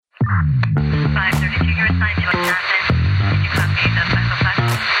532, you're assigned to a captain. Did you copy the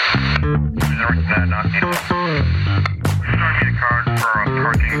 505? Start me a card for a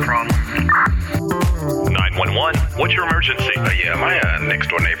parking problem. 911, what's your emergency? Yeah, my next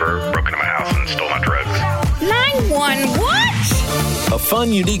door neighbor broke into my house and stole my drugs. 911, what? A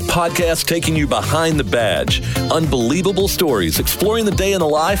fun, unique podcast taking you behind the badge. Unbelievable stories exploring the day in the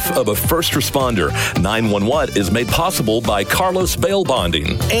life of a first responder. 911 is made possible by Carlos Bail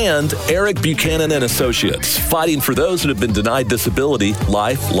Bonding and Eric Buchanan and Associates, fighting for those that have been denied disability,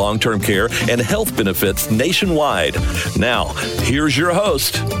 life, long-term care, and health benefits nationwide. Now, here's your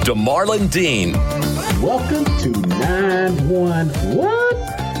host, DeMarlon Dean. Welcome to 911.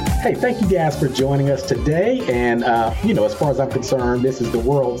 Hey, thank you guys for joining us today. And, as far as I'm concerned, this is the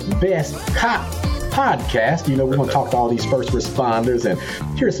world's best cop podcast. We're going to talk to all these first responders and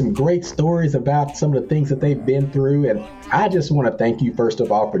hear some great stories about some of the things that they've been through. And I just want to thank you, first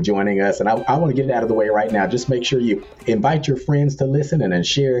of all, for joining us. And I want to get it out of the way right now. Just make sure you invite your friends to listen and then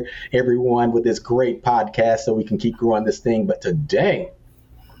share everyone with this great podcast so we can keep growing this thing. But today,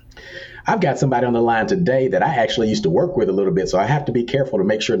 I've got somebody on the line today that I actually used to work with a little bit, so I have to be careful to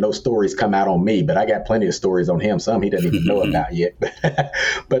make sure no stories come out on me, but I got plenty of stories on him, some he doesn't even know about yet.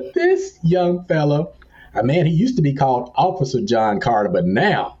 But this young fellow, he used to be called Officer John Carter, but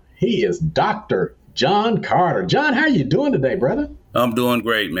now he is Dr. John Carter. John, how are you doing today, brother? I'm doing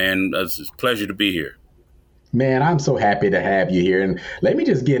great, man. It's a pleasure to be here. Man, I'm so happy to have you here. And let me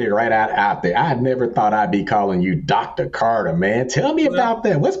just get it right out there. I never thought I'd be calling you Dr. Carter, man. Tell me about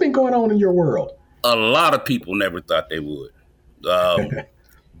that. What's been going on in your world? A lot of people never thought they would.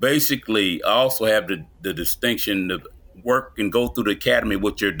 Basically, I also have the distinction to work and go through the academy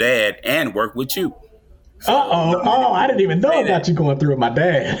with your dad and work with you. So, I didn't even know about you going through with my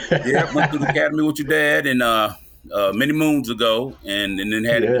dad. Yeah, went through the academy with your dad and many moons ago, and then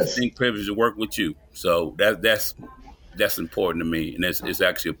had a distinct privilege to work with you. So that's important to me, and it's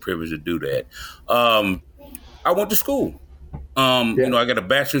actually a privilege to do that. I went to school. I got a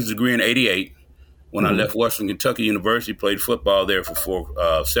bachelor's degree in '88 when I left Western Kentucky University. Played football there for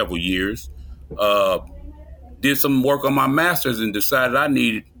several years. Did some work on my master's and decided I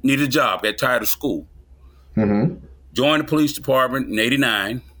need a job. Got tired of school. Mm-hmm. Joined the police department in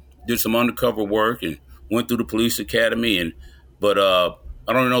 '89. Did some undercover work and went through the police academy. But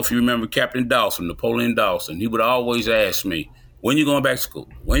I don't know if you remember Captain Dawson, Napoleon Dawson. He would always ask me, when you going back to school?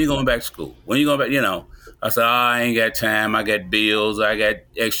 When you going back to school? When you going back? I said, I ain't got time. I got bills. I got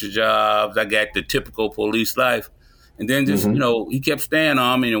extra jobs. I got the typical police life. And then just, he kept staying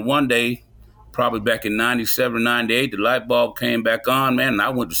on me. And one day, probably back in 97, 98, the light bulb came back on, man. And I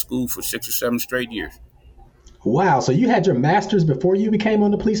went to school for 6 or 7 straight years. Wow. So you had your master's before you became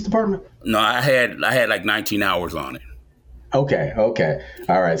on the police department? No, I had like 19 hours on it. Okay.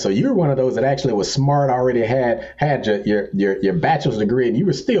 All right. So you're one of those that actually was smart, already had your bachelor's degree, and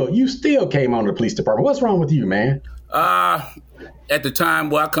you still came on the police department. What's wrong with you, man? At the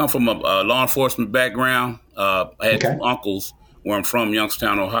time, I come from a law enforcement background. I had 2 uncles where I'm from,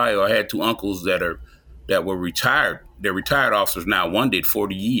 Youngstown, Ohio. I had 2 uncles that were retired. They're retired officers now. One did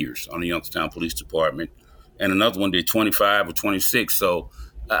 40 years on the Youngstown Police Department, and another one did 25 or 26. So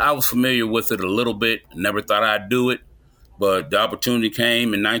I was familiar with it a little bit. Never thought I'd do it. But the opportunity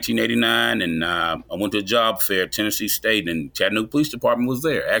came in 1989, and I went to a job fair at Tennessee State, and Chattanooga Police Department was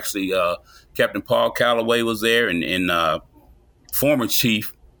there. Actually, Captain Paul Calloway was there, and former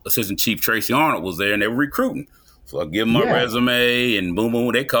Assistant Chief Tracy Arnold was there, and they were recruiting. So I give them my resume, and boom,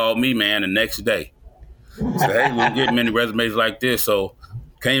 boom, they called me, man, the next day. Said, hey, we don't get many resumes like this. So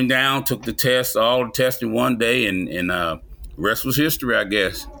came down, took the test, all the testing one day, and the rest was history, I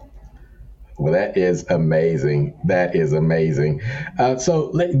guess. Well, that is amazing.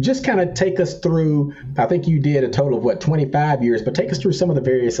 So just kind of take us through, I think you did a total of 25 years, but take us through some of the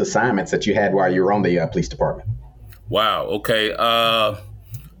various assignments that you had while you were on the police department. Wow. Okay.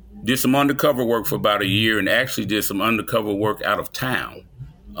 Did some undercover work for about a year, and actually did some undercover work out of town.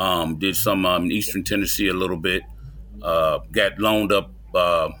 Did some in Eastern Tennessee a little bit. Got loaned up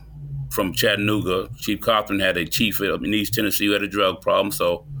from Chattanooga. Chief Cothran had a chief in East Tennessee who had a drug problem,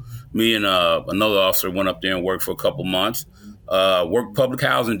 so me and another officer went up there and worked for a couple months. Worked public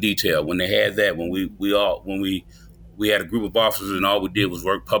housing detail when they had that. When we had a group of officers and all we did was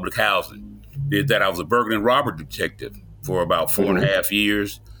work public housing. Did that. I was a burglary and robbery detective for about 4.5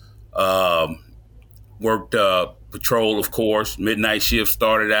 years. Worked patrol, of course. Midnight shift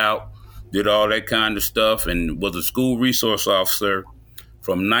started out. Did all that kind of stuff, and was a school resource officer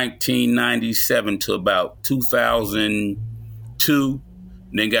from 1997 to about 2002.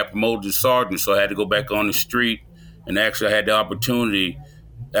 Then got promoted to sergeant, so I had to go back on the street. And actually, I had the opportunity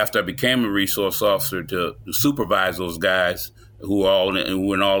after I became a resource officer to supervise those guys who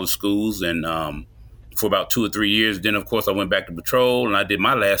were in all the schools, and for about 2 or 3 years. Then, of course, I went back to patrol, and I did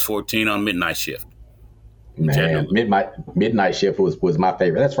my last 14 on midnight shift. Man, midnight shift was my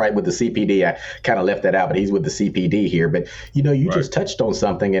favorite. That's right. With the CPD, I kind of left that out, but he's with the CPD here. But, you just touched on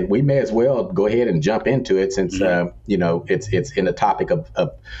something, and we may as well go ahead and jump into it since, it's in the topic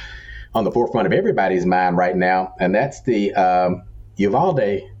of on the forefront of everybody's mind right now. And that's the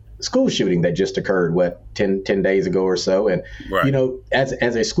Uvalde school shooting that just occurred, 10 days ago or so. And,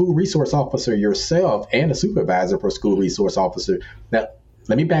 as a school resource officer yourself and a supervisor for a school resource officer, now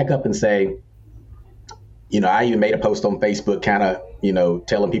let me back up and say, I even made a post on Facebook kind of,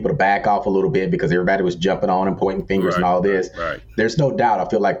 telling people to back off a little bit because everybody was jumping on and pointing fingers and all this. Right. There's no doubt. I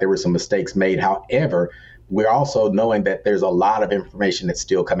feel like there were some mistakes made. However, we're also knowing that there's a lot of information that's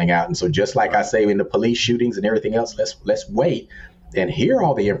still coming out. And so just like I say in the police shootings and everything else, let's wait and hear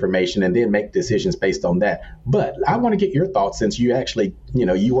all the information and then make decisions based on that. But I want to get your thoughts since you actually,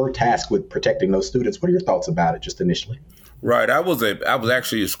 you were tasked with protecting those students. What are your thoughts about it just initially? Right. I was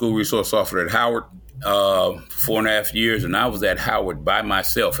actually a school resource officer at Howard 4.5 years, and I was at Howard by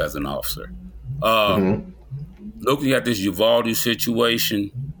myself as an officer. Looking at this Uvalde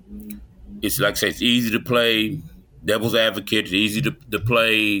situation, it's like I say, it's easy to play devil's advocate. It's easy to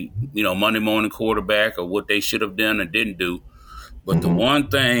play, Monday morning quarterback or what they should have done and didn't do. But the one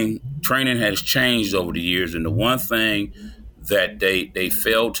thing, training has changed over the years, and the one thing that they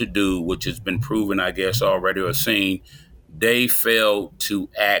failed to do, which has been proven, I guess, already or seen, they failed to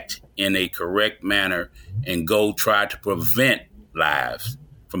act in a correct manner and go try to prevent lives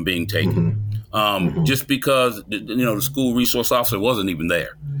from being taken. Just because, the school resource officer wasn't even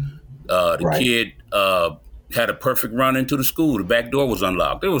there. The kid had a perfect run into the school. The back door was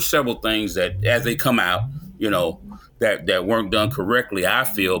unlocked. There were several things that, as they come out, that weren't done correctly, I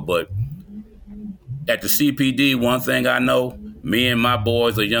feel. But at the CPD, one thing I know, me and my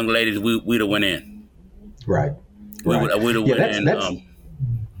boys or young ladies, we'd have went in. Right. We'd have went in.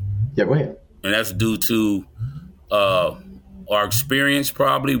 Go ahead. And that's due to our experience,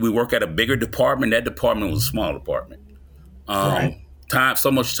 probably. We work at a bigger department. That department was a small department.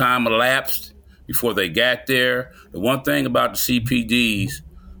 So much time elapsed before they got there. The one thing about the CPD's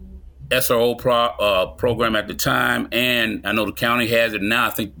SRO program at the time, and I know the county has it now. I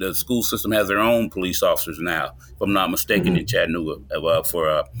think the school system has their own police officers now, if I'm not mistaken, in Chattanooga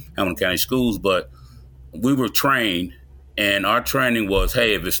for Hamilton County Schools. But we were trained, and our training was,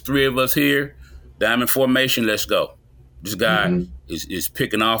 hey, if it's 3 of us here, diamond formation, let's go. This guy is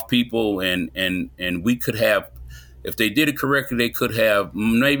picking off people, and we could have, if they did it correctly, they could have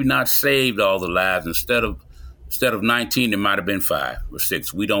maybe not saved all the lives. Instead of 19, it might have been 5 or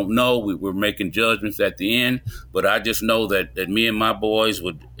 6. We don't know. We're making judgments at the end, but I just know that me and my boys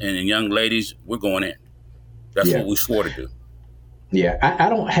and young ladies, we're going in. That's what we swore to do. Yeah, I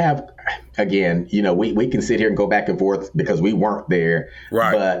don't have, again, we can sit here and go back and forth because we weren't there.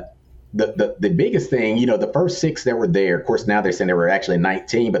 Right. But the biggest thing, the first 6 that were there, of course, now they're saying there were actually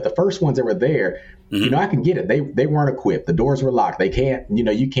 19, but the first ones that were there, I can get it. They weren't equipped. The doors were locked. They can't,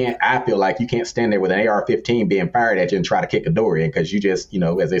 I feel like you can't stand there with an AR-15 being fired at you and try to kick a door in because you just,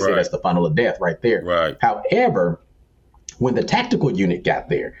 as they say, that's the funnel of death right there. Right. However, when the tactical unit got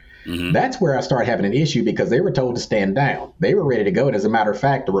there, that's where I started having an issue because they were told to stand down. They were ready to go. And as a matter of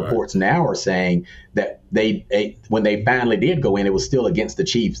fact, the reports now are saying that when they finally did go in, it was still against the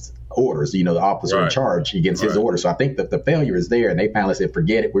chief's orders, the officer in charge against his orders. So I think that the failure is there. And they finally said,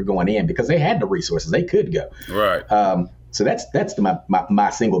 forget it, we're going in because they had the resources. They could go. Right. So that's my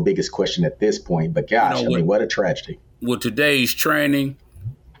single biggest question at this point. But gosh, what a tragedy. With today's training,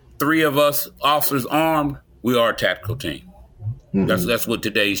 3 of us officers armed, we are a tactical team. That's what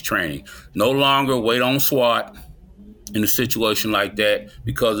today's training. No longer wait on SWAT in a situation like that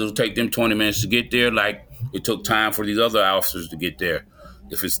because it'll take them 20 minutes to get there like it took time for these other officers to get there.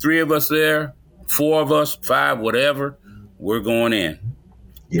 If it's 3 of us there, 4 of us, 5, whatever, we're going in.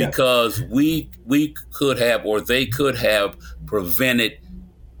 Yeah. Because we could have, or they could have prevented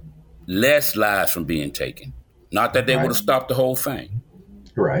less lives from being taken. Not that they would have stopped the whole thing.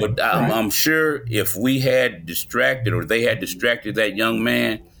 Right. But I'm sure if we had distracted or they had distracted that young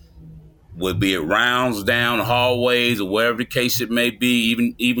man, would be it rounds down hallways or wherever the case it may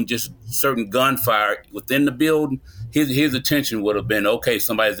be, even just certain gunfire within the building, his attention would have been, okay,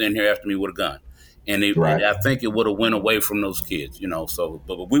 somebody's in here after me with a gun. And I think it would have went away from those kids, so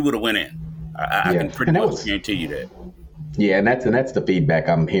but we would have went in. I can pretty much guarantee you that. Yeah, and that's the feedback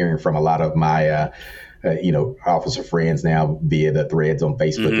I'm hearing from a lot of my officer friends now via the threads on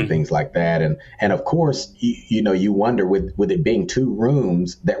Facebook and things like that. And of course, you wonder with it being 2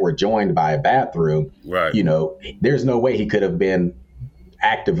 rooms that were joined by a bathroom, right? There's no way he could have been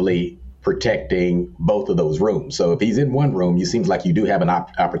actively protecting both of those rooms. So if he's in one room, it seems like you do have an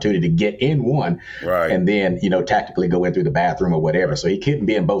opportunity to get in one, right, and then tactically go in through the bathroom or whatever. So he couldn't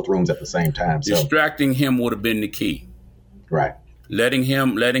be in both rooms at the same time. So. Distracting him would have been the key, right? Letting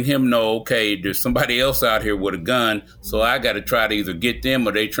him know, okay, there's somebody else out here with a gun, so I got to try to either get them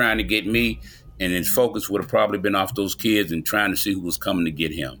or they trying to get me. And his focus would have probably been off those kids and trying to see who was coming to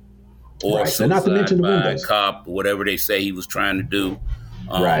get him, or right. And not to mention the windows, a cop, whatever they say he was trying to do.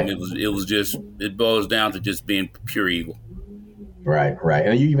 Right. It boils down to just being pure evil. Right.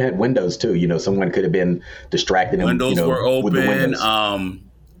 And you even had windows too. Someone could have been distracting him. Windows were open. With the windows.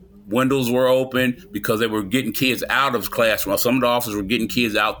 Windows were open because they were getting kids out of classrooms. Some of the officers were getting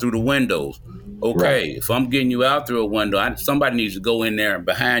kids out through the windows. Okay, right. If I'm getting you out through a window, somebody needs to go in there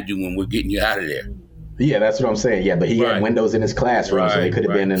behind you when we're getting you out of there. Yeah, that's what I'm saying. Yeah, but he had windows in his classroom, so they could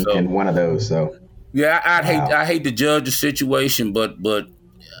have been in one of those. So yeah, I hate to judge the situation, but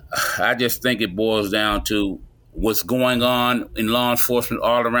I just think it boils down to what's going on in law enforcement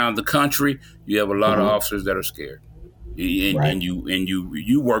all around the country. You have a lot of officers that are scared, and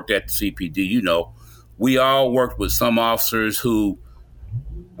you worked at the CPD. We all worked with some officers who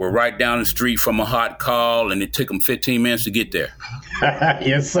were right down the street from a hot call, and it took them 15 minutes to get there.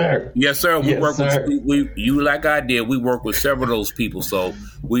 Yes, sir. Yes, sir. You like I did. We work with several of those people, so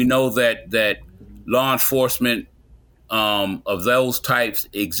we know that law enforcement of those types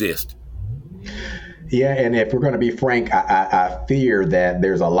exist. Yeah, and if we're going to be frank, I fear that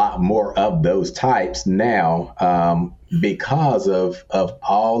there's a lot more of those types now because of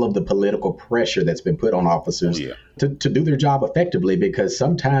all of the political pressure that's been put on officers to do their job effectively. Because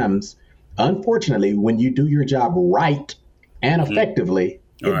sometimes, unfortunately, when you do your job right and effectively,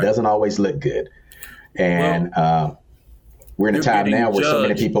 it doesn't always look good. And we're in a time now where so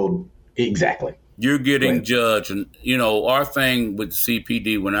many people exactly. You're getting judged, and our thing with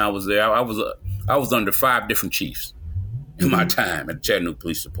CPD when I was there, I was under 5 different chiefs in my time at the Chattanooga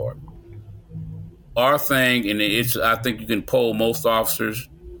Police Department. Our thing, and I think you can poll most officers.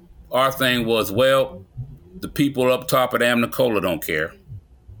 Our thing was, the people up top at Amnicola don't care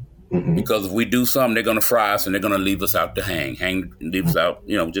because if we do something, they're going to fry us and they're going to leave us out to leave us out,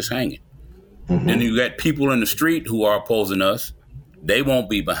 just hanging. Then you got people in the street who are opposing us; they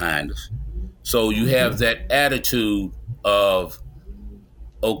won't be behind us. So you have that attitude of,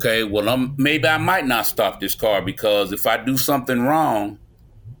 okay, maybe I might not stop this car because if I do something wrong,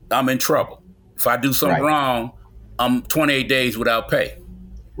 I'm in trouble. If I do something wrong, I'm 28 days without pay.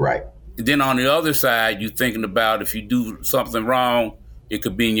 Right. And then on the other side, you're thinking about if you do something wrong, it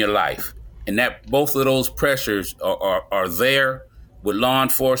could be in your life. And that both of those pressures are there with law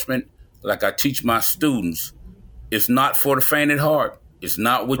enforcement. Like I teach my students, it's not for the faint at heart. It's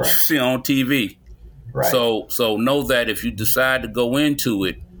not what you see on TV. Right. So know that if you decide to go into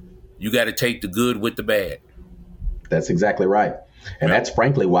it, you got to take the good with the bad. That's exactly right. And that's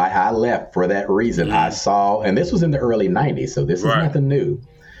frankly why I left for that reason. I saw, and this was in the early 90s, so this is nothing new.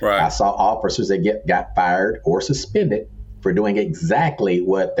 I saw officers that got fired or suspended for doing exactly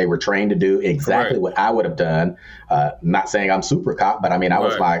what they were trained to do, exactly what I would have done. Not saying I'm super cop, but I mean, I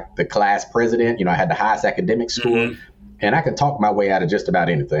was like the class president. I had the highest academic score. And I could talk my way out of just about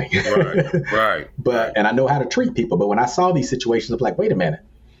anything. And I know how to treat people. But when I saw these situations, I'm like, wait a minute.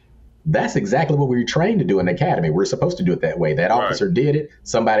 That's exactly what we were trained to do in the academy. We're supposed to do it that way. That officer did it.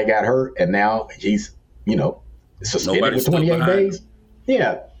 Somebody got hurt. And now he's, suspended for 28 days.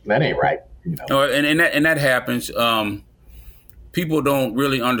 Yeah, that ain't right. And that happens. People don't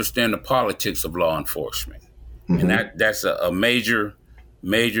really understand the politics of law enforcement. And that's a major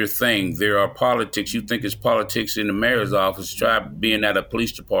thing. There are politics. You think it's politics in the mayor's office. Try being at a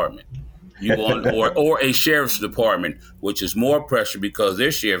police department, or a sheriff's department, which is more pressure because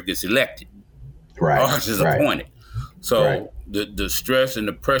their sheriff gets elected. Ours is appointed. So the stress and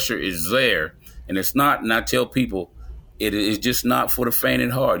the pressure is there, and it's not. And I tell people, it is just not for the faint at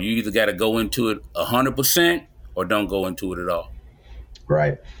heart. You either got to go into it 100% or don't go into it at all.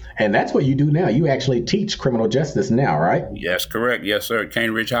 Right. And that's what you do now. You actually teach criminal justice now, right? Yes, correct. Yes, sir. At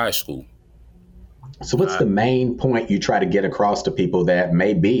Cane Ridge High School. So what's the main point you try to get across to people that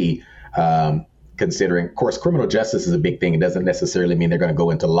may be considering, of course, criminal justice is a big thing. It doesn't necessarily mean they're going to go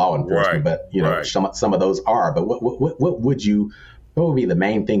into law enforcement, but some of those are. But what would be the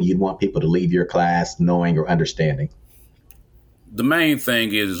main thing you'd want people to leave your class knowing or understanding? The main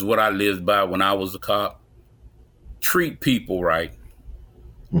thing is what I lived by when I was a cop. Treat people right.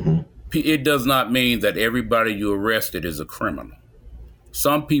 it does not mean that everybody you arrested is a criminal.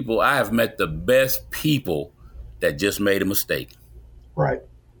 Some people, I have met the best people that just made a mistake. Right.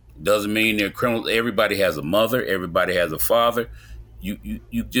 Doesn't mean they're criminals. Everybody has a mother. Everybody has a father. You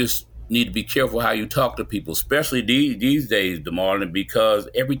just need to be careful how you talk to people, especially these days, DeMarlon, because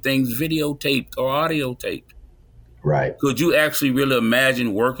everything's videotaped or audio taped. Right. Could you actually really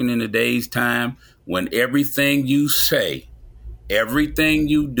imagine working in today's time when everything you say, everything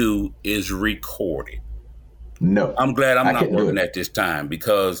you do is recorded? No. I'm glad I'm not working at this time,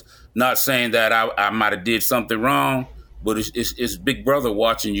 because not saying that I might have did something wrong, but it's Big Brother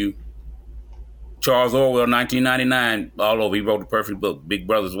watching you. Charles Orwell, 1999, all over. He wrote the perfect book. Big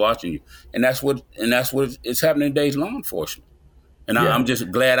Brother's watching you, and that's what is happening in today's law enforcement. And I'm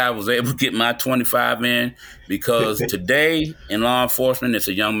just glad I was able to get my 25 in, because today in law enforcement, it's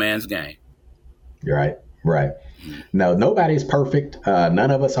a young man's game. Right. No, nobody's perfect.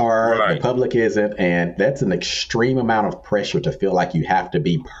 None of us are. Right. The public isn't. And that's an extreme amount of pressure to feel like you have to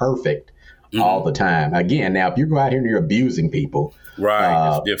be perfect all the time. Again, now, if you go out here and you're abusing people,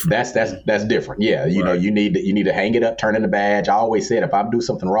 right, that's different. Yeah, you know, you need to hang it up, turn in the badge. I always said, if I do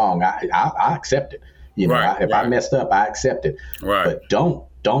something wrong, I accept it. You know, if I messed up, I accept it. Right. But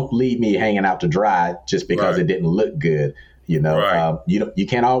don't leave me hanging out to dry just because it didn't look good. You know, you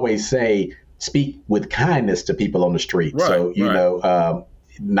can't always speak with kindness to people on the street. Right, so, you know,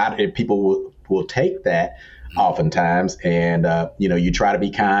 not if people will take that oftentimes, and, you know, you try to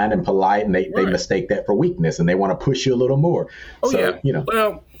be kind and polite, and they mistake that for weakness, and they want to push you a little more. You know.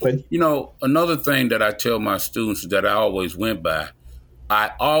 Well, you know, another thing that I tell my students that I always went by,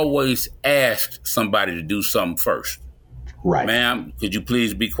 I always asked somebody to do something first. Right. Ma'am, could you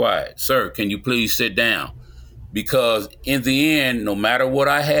please be quiet? Sir, can you please sit down? Because in the end, no matter what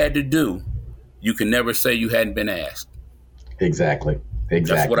I had to do, you can never say you hadn't been asked. Exactly.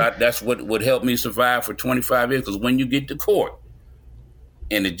 That's what would help me survive for 25 years. Because when you get to court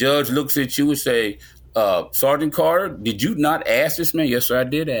and the judge looks at you and say, Sergeant Carter, did you not ask this man? Yes, sir, I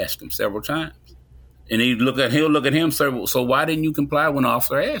did ask him several times. And he'll look at him, sir, so why didn't you comply when the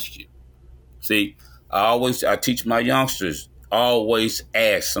officer asked you? See, I teach my youngsters, always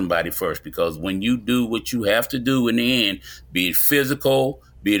ask somebody first, because when you do what you have to do in the end, be it physical,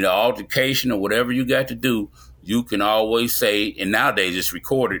 be it an altercation or whatever you got to do, you can always say, and nowadays it's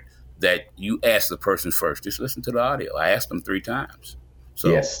recorded, that you ask the person first. Just listen to the audio. I asked them 3 times. So,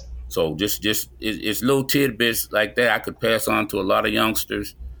 yes. So just it's little tidbits like that I could pass on to a lot of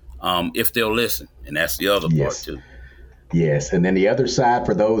youngsters if they'll listen. And that's the other part too. Yes. And then the other side,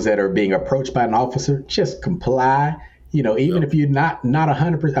 for those that are being approached by an officer, just comply. You know, even if you're not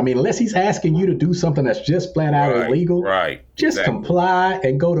 100%, I mean, unless he's asking you to do something that's just flat out illegal, just comply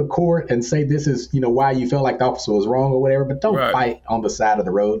and go to court and say this is, you know, why you felt like the officer was wrong or whatever. But don't fight on the side of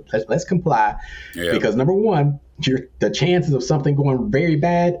the road. Let's comply, because number one, the chances of something going very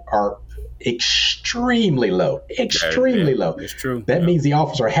bad are extremely low. Low. It's true. That means the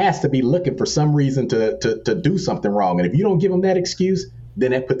officer has to be looking for some reason to do something wrong, and if you don't give him that excuse,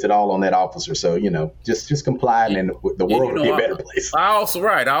 then that puts it all on that officer. So, you know, just comply, and then the world will be a better place. I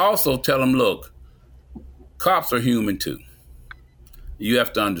also tell them, look, cops are human too. You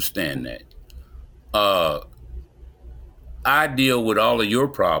have to understand that. I deal with all of your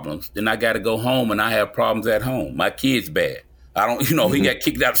problems, then I got to go home and I have problems at home. My kid's bad. I don't, you know, he got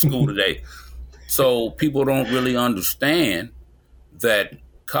kicked out of school today. So people don't really understand that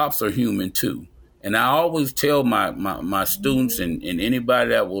cops are human too. And I always tell my students and anybody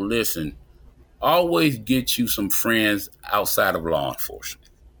that will listen, always get you some friends outside of law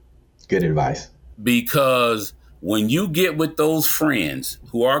enforcement. Good advice. Because when you get with those friends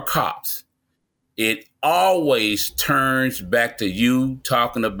who are cops, it always turns back to you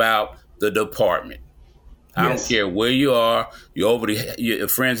talking about the department. I don't care where you are. You're over to your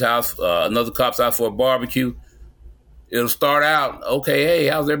friend's house, another cop's out for a barbecue. It'll start out, okay, hey,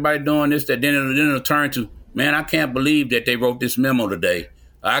 how's everybody doing this, that? Then it'll turn to, man, I can't believe that they wrote this memo today.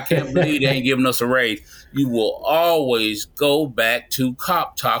 I can't believe they ain't giving us a raise. You will always go back to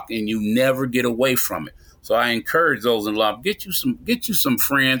cop talk, and you never get away from it. So I encourage those in law, get you some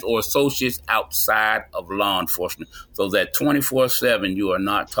friends or associates outside of law enforcement, so that 24/7 you are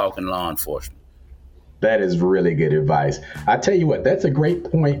not talking law enforcement. That is really good advice. I tell you what, that's a great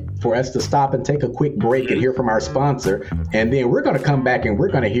point for us to stop and take a quick break and hear from our sponsor. And then we're going to come back and we're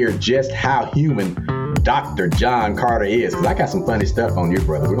going to hear just how human Dr. John Carter is. Because I got some funny stuff on you,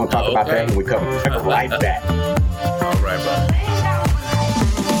 brother. We're going to talk about that when we come right back. All right, brother.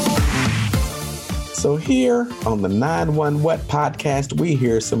 So here on the 911 What podcast, we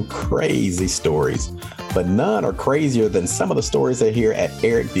hear some crazy stories, but none are crazier than some of the stories I hear at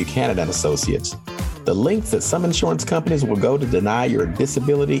Eric Buchanan and Associates. The lengths that some insurance companies will go to deny your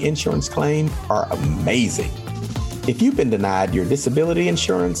disability insurance claim are amazing. If you've been denied your disability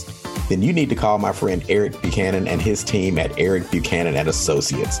insurance, then you need to call my friend Eric Buchanan and his team at Eric Buchanan and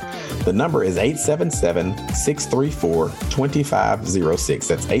Associates. The number is 877-634-2506.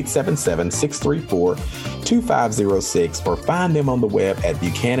 That's 877-634-2506, or find them on the web at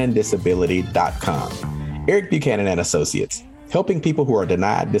buchanandisability.com. Eric Buchanan and Associates, helping people who are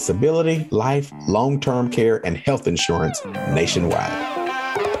denied disability, life, long-term care, and health insurance nationwide.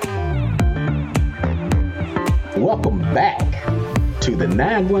 Welcome back to the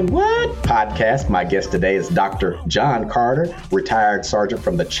 911 What podcast. My guest today is Dr. John Carter, retired sergeant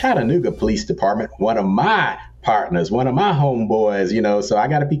from the Chattanooga Police Department, one of my partners, one of my homeboys, so I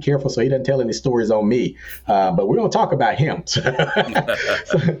got to be careful so he doesn't tell any stories on me. But we're going to talk about him.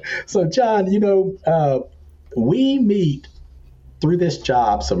 So John, we meet through this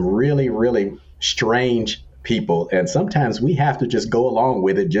job some really, really strange people, and sometimes we have to just go along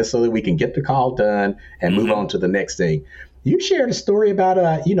with it just so that we can get the call done and move on to the next thing. You shared a story about,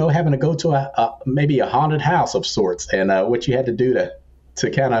 having to go to maybe a haunted house of sorts, and what you had to do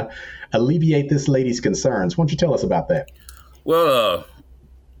to kind of alleviate this lady's concerns. Why don't you tell us about that? Well,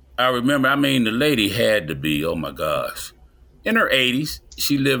 I remember, the lady had to be, oh my gosh, in her 80s.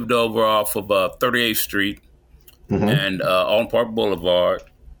 She lived over off of 38th Street and on Park Boulevard.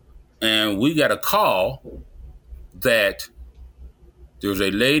 And we got a call that there's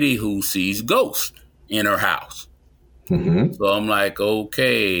a lady who sees ghosts in her house. So I'm like,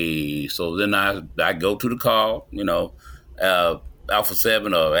 okay. So then I go to the call, Alpha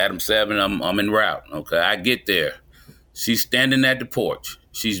 7 or Adam 7, I'm en route. Okay, I get there. She's standing at the porch.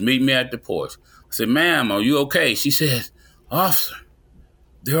 She's meeting me at the porch. I said, ma'am, are you okay? She says, officer,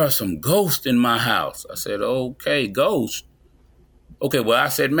 there are some ghosts in my house. I said, okay, ghosts? Okay, well, I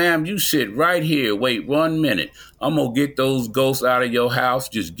said, ma'am, you sit right here. Wait 1 minute. I'm going to get those ghosts out of your house.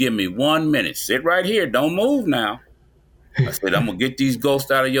 Just give me 1 minute. Sit right here. Don't move now. I said, I'm going to get these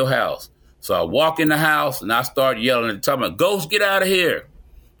ghosts out of your house. So I walk in the house and I start yelling at the top of ghosts, get out of here.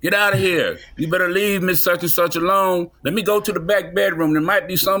 Get out of here. You better leave Miss Such and Such alone. Let me go to the back bedroom. There might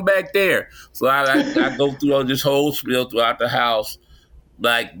be some back there. So I go through this whole spiel throughout the house,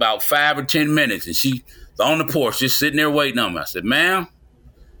 like about 5 or 10 minutes. And she's on the porch, just sitting there waiting on me. I said, ma'am,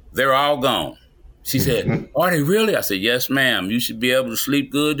 they're all gone. She said, are they really? I said, yes, ma'am. You should be able to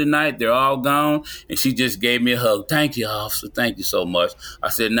sleep good tonight. They're all gone. And she just gave me a hug. Thank you, officer. Thank you so much. I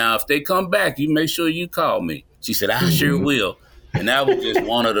said, now, if they come back, you make sure you call me. She said, I sure will. And that was just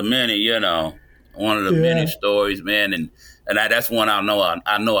one of the many, many stories, man. And that's one I know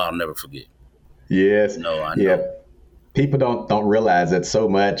I'll never forget. Yes. No, I know. Yeah. People don't realize that so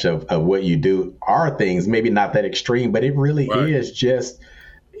much of what you do are things, maybe not that extreme, but it really is just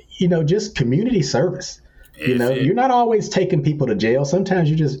community service. You're not always taking people to jail. Sometimes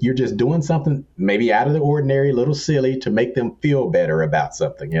you're just doing something maybe out of the ordinary, a little silly to make them feel better about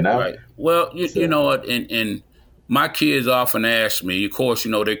something, Right. Well, you know what? And my kids often ask me, of course,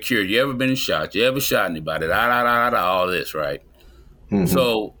 they're curious. You ever been shot? You ever shot anybody? All this, right? Mm-hmm.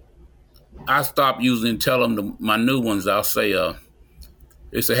 So I stopped tell them my new ones, I'll say,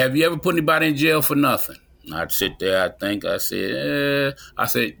 they say, have you ever put anybody in jail for nothing? I'd sit there, I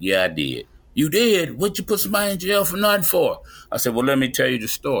said, yeah, I did. You did? What'd you put somebody in jail for nothing for? I said, well, let me tell you the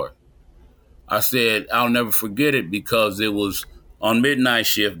story. I said, I'll never forget it because it was on midnight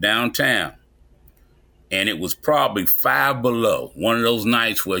shift downtown. And it was probably 5 below. One of those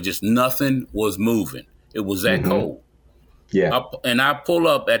nights where just nothing was moving. It was that cold. Yeah. I pull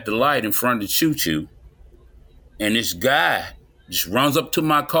up at the light in front of the choo-choo, and this guy just runs up to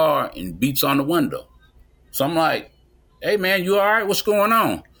my car and beats on the window. So I'm like, hey, man, you all right? What's going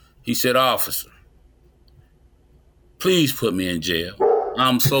on? He said, officer, please put me in jail.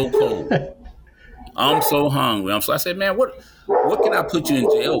 I'm so cold. I'm so hungry. I said, man, what can I put you in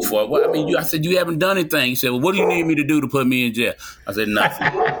jail for? I said, you haven't done anything. He said, well, what do you need me to do to put me in jail? I said, nothing.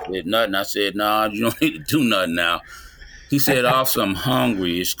 I said, no, you don't need to do nothing now. He said, officer, I'm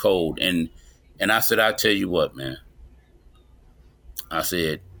hungry. It's cold. And I said, I'll tell you what, man. I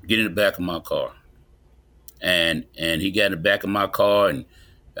said, get in the back of my car. And he got in the back of my car, and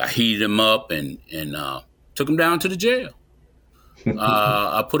I heated him up and took him down to the jail.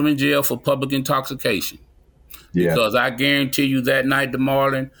 I put him in jail for public intoxication. Yeah. Because I guarantee you that night,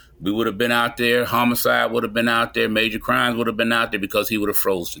 DeMarlin, we would have been out there. Homicide would have been out there. Major crimes would have been out there because he would have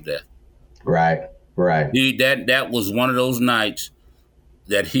froze to death. Right. That was one of those nights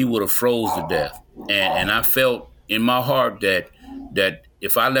that he would have froze to death. And I felt in my heart that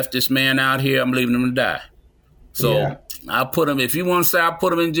if I left this man out here, I'm leaving him to die. So I put him, if you want to say I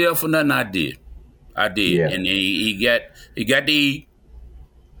put him in jail for nothing, I did. Yeah. And he got to eat,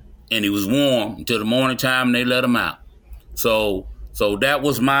 and he was warm until the morning time, and they let him out. So that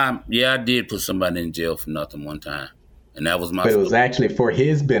was I did put somebody in jail for nothing one time. And that was my But it was actually for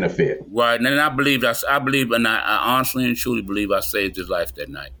his benefit. Right. And I believe, and I honestly and truly believe I saved his life that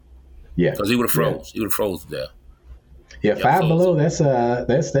night. Yeah. Because he would have froze. Yeah. He would have froze to death. Yeah, 5 below, that's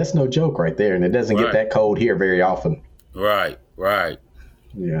no joke right there. And it doesn't get that cold here very often. Right.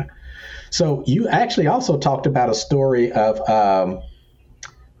 Yeah. So you actually also talked about a story of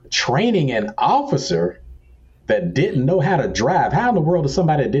training an officer that didn't know how to drive. How in the world does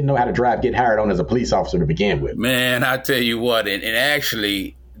somebody that didn't know how to drive get hired on as a police officer to begin with? Man, I tell you what, and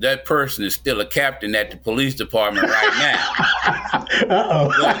actually that person is still a captain at the police department right now.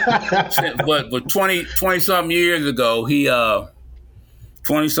 Uh-oh. But 20-something years ago, he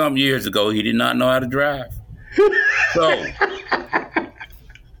did not know how to drive. So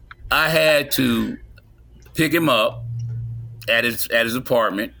I had to pick him up at his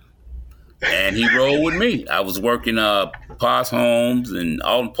apartment, and he rode with me. I was working Paz Homes in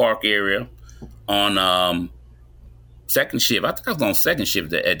Alton Park area on second shift. I think I was on second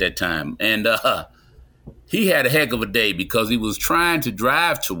shift at that time. And he had a heck of a day because he was trying to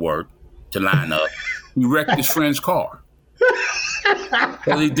drive to work to line up. He wrecked his friend's car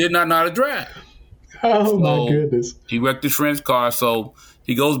because he did not know how to drive. Oh, my goodness. He wrecked his friend's car, so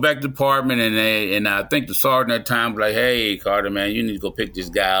he goes back to the department, and I think the sergeant at the time was like, "Hey, Carter, man, you need to go pick this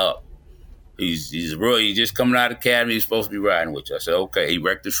guy up. He's just coming out of the academy. He's supposed to be riding with you." I said, "Okay." He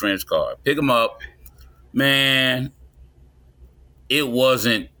wrecked his friend's car. Pick him up. Man, it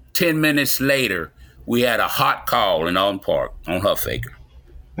wasn't 10 minutes later, we had a hot call in Alton Park on Huffaker.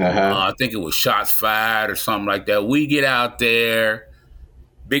 I think it was shots fired or something like that. We get out there,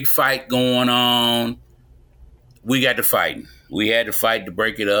 big fight going on. We got to fighting. We had to fight to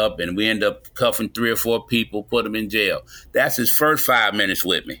break it up, and we ended up cuffing 3 or 4 people, put them in jail. That's his first 5 minutes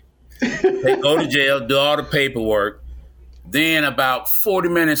with me. They go to jail, do all the paperwork. Then about 40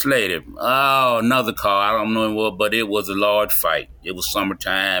 minutes later, another call. I don't know what, but it was a large fight. It was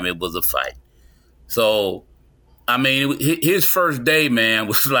summertime. It was a fight. So, I mean, his first day, man,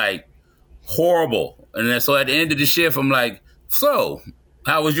 was like horrible. And then, so at the end of the shift, I'm like, "So,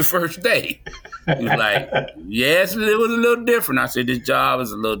 how was your first day?" He was like, "Yes, it was a little different." I said, "This job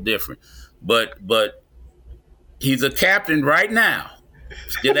is a little different." But he's a captain right now.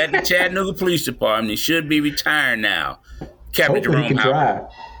 Still at the Chattanooga Police Department. He should be retired now. Captain Hopefully Jerome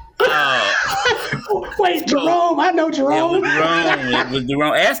Howard. Wait, Jerome. I know Jerome. It was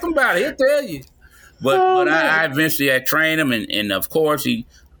Jerome. Ask him about it. He'll tell you. But I eventually had trained him, and of course,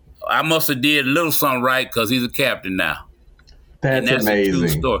 I must have did a little something right because he's a captain now. That's amazing. A true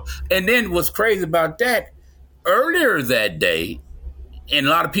story. And then what's crazy about that, earlier that day, and a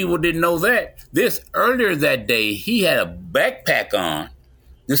lot of people didn't know that, earlier that day, he had a backpack on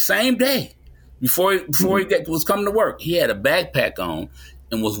the same day. Before he was coming to work, he had a backpack on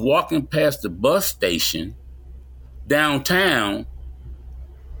and was walking past the bus station downtown,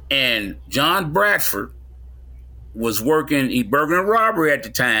 and John Bradford was working, he burglary and robbery at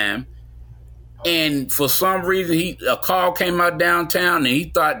the time, and for some reason a call came out downtown, and he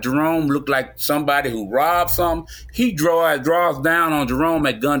thought Jerome looked like somebody who robbed something. He draws down on Jerome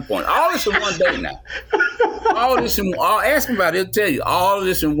at gunpoint. All this in one day now. Ask him about it, he'll tell you. All of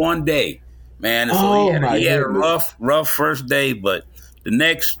this in one day. Man, so he had a rough first day, but the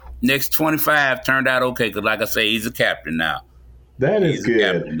next 25 turned out okay because, like I say, he's a captain now. That is good. He's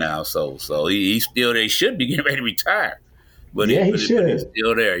a captain now, so he's still there. He should be getting ready to retire, but he should. He's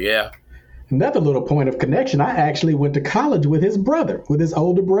still there, yeah. Another little point of connection. I actually went to college with his brother, with his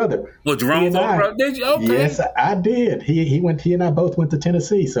older brother. Well, Jerome's older brother, did you? Okay. Yes, I did. He and I both went to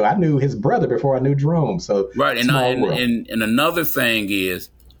Tennessee, so I knew his brother before I knew Jerome. So right, and another thing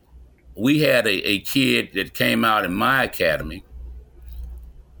is, we had a kid that came out in my academy.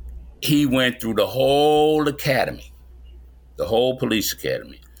 He went through the whole academy, the whole police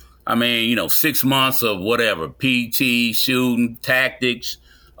academy. I mean, 6 months of whatever, PT, shooting, tactics,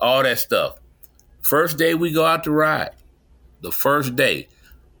 all that stuff. First day we go out to ride. The first day,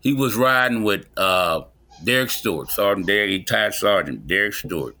 he was riding with Derek Stewart, retired Sergeant Derek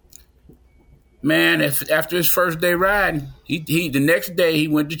Stewart. Man, after his first day riding, he the next day he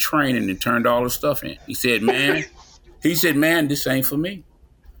went to training and turned all the stuff in. He said, man, this ain't for me.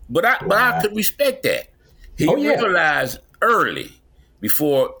 But I could respect that. He realized early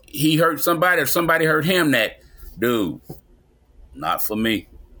before he hurt somebody or somebody hurt him that, dude, not for me.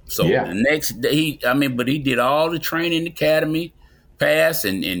 So the next day, but he did all the training in the academy, passed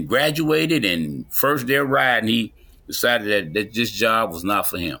and graduated, and first day of riding, he decided that this job was not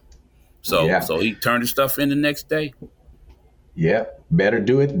for him. So he turned his stuff in the next day. Yeah, better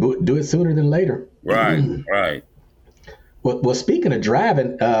do it sooner than later. Right. Well, speaking of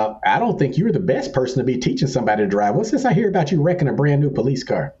driving, I don't think you're the best person to be teaching somebody to drive. What's this I hear about you wrecking a brand new police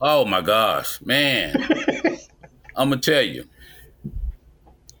car? Oh my gosh, man! I'm gonna tell you.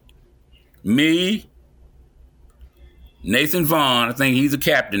 Me, Nathan Vaughn, I think he's a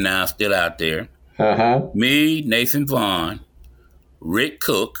captain now, still out there. Me, Nathan Vaughn, Rick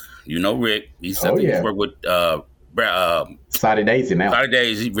Cook, you know Rick. He's worked with Saudi Daisy now. Saudi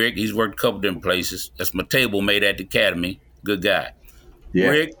Daisy, Rick. He's worked a couple different places. That's my table mate at the academy. Good guy. Yeah.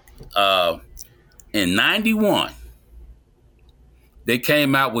 Rick, in 91, they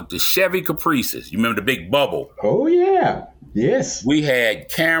came out with the Chevy Caprices. You remember the big bubble? Oh, yeah. Yes. We had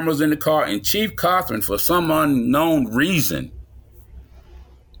cameras in the car, and Chief Cothran, for some unknown reason,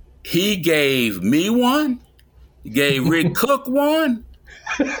 he gave me one, he gave Rick Cook one,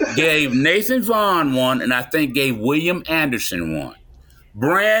 gave Nathan Vaughn one, and I think gave William Anderson one.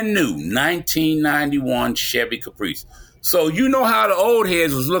 Brand new 1991 Chevy Caprice. So you know how the old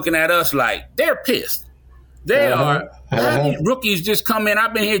heads was looking at us like, they're pissed. They are. How these rookies just come in?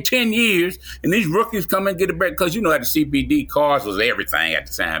 I've been here 10 years, and these rookies come in and get a break. Because, at the CPD, cars was everything at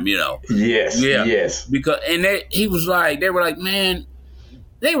the time, Yes. Because, and they were like, man,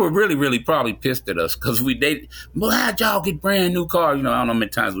 they were really, really probably pissed at us. Because how'd y'all get brand new cars? I don't know how many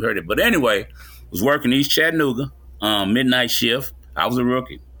times we heard it. But anyway, was working East Chattanooga, midnight shift. I was a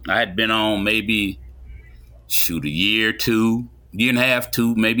rookie. I had been on maybe, a year, 2, year and a half,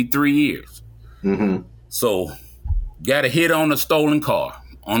 2, maybe 3 years. Mm-hmm. So, got a hit on a stolen car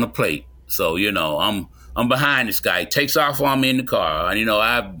on the plate. So, I'm behind this guy. He takes off on me in the car. And,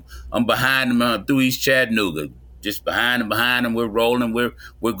 I'm behind him through East Chattanooga. Just behind him. We're rolling.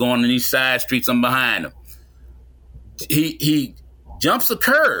 We're going in these side streets. I'm behind him. He jumps a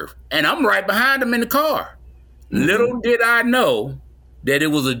curve, and I'm right behind him in the car. Mm-hmm. Little did I know that it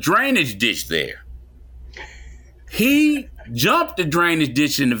was a drainage ditch there. He jumped the drainage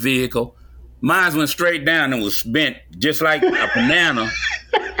ditch in the vehicle. Mine went straight down and was bent just like a banana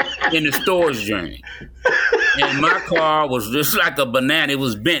in the storage drain. And my car was just like a banana. It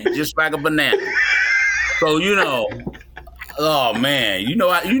was bent just like a banana. So, oh, man, you know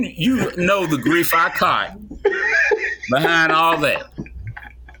the grief I caught behind all that.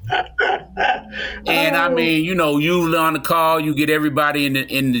 And, usually on the call, you get everybody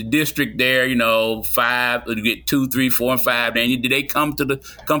in the district there, 5, you get 2, 3, 4, and 5. Then they come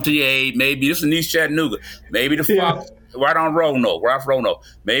to your aid. Maybe this is in East Chattanooga. Maybe the Fox, right off Roanoke.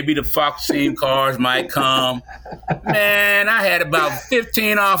 Maybe the Fox team cars might come. Man, I had about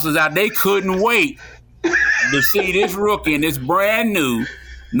 15 officers out. They couldn't wait to see this rookie in this brand new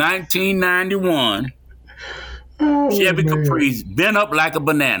 1991 Chevy Caprice bent up like a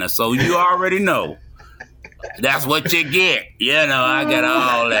banana. So you already know. That's what you get. I got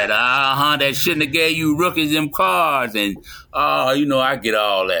all that. That shouldn't have gave you rookies them cars. And, I get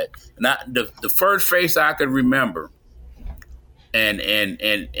all that. And the first face I could remember, and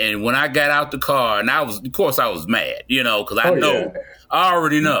when I got out the car, and I was mad, because I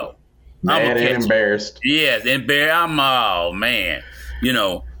already know. Mad and embarrassed. Yes, embarrassed. Man.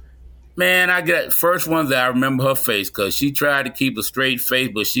 Man, I got first one that I remember her face because she tried to keep a straight face,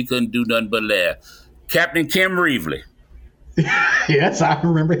 but she couldn't do nothing but laugh. Captain Kim Reevely. Yes, I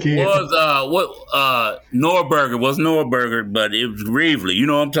remember Kim. Norberger was Norberger, but it was Reevely. You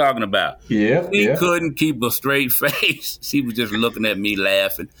know what I'm talking about. Yeah. She couldn't keep a straight face. She was just looking at me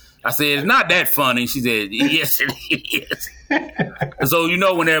laughing. I said, it's not that funny. She said, yes, it is. So,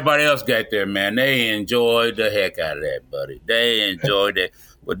 when everybody else got there, man, they enjoyed the heck out of that, buddy. They enjoyed that.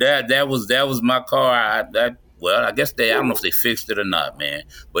 But that was my car. I guess I don't know if they fixed it or not, man.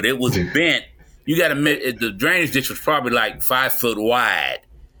 But it was bent. You got to admit, the drainage ditch was probably like 5 foot wide.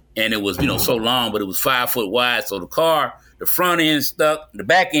 And it was, so long, but it was 5 foot wide. So the car, the front end stuck, the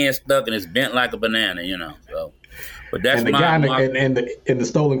back end stuck, and it's bent like a banana, So, but that's and the guy in the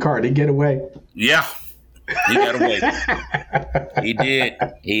stolen car, did he get away? Yeah. He got away. He did.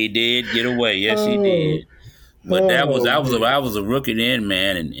 He did get away. Yes, he did. But I was a rookie then,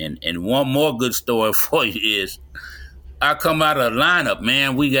 man. And one more good story for you is I come out of the lineup,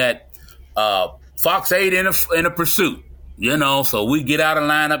 man. We got Fox 8 in a pursuit, So we get out of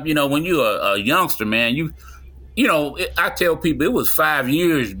lineup. When you're a youngster, man, I tell people it was 5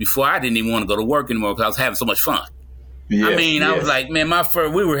 years before I didn't even want to go to work anymore because I was having so much fun. Yes, I was like, man,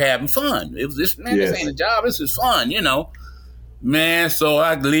 we were having fun. It was this ain't a job. This is fun, Man, so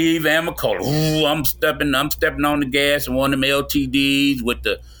I leave Amacola. Ooh, I'm stepping on the gas in one of them LTDs with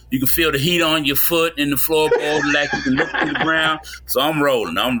you can feel the heat on your foot in the floorboard, like you can look through the ground. So I'm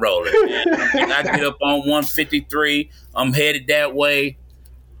rolling. Man. I get up on 153. I'm headed that way.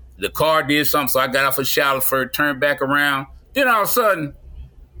 The car did something, so I got off of Shallowford, turned back around. Then all of a sudden,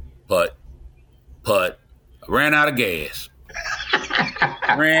 I ran out of gas.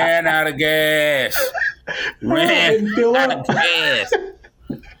 Ran out of gas.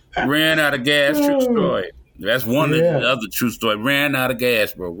 True story. That's one of the other true story. Ran out of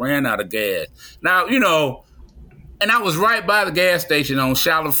gas, bro. Ran out of gas. Now, and I was right by the gas station on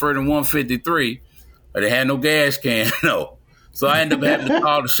Shallowford and 153, but they had no gas can, no. So I ended up having to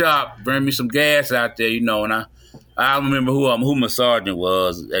call the shop, bring me some gas out there, and I remember who my sergeant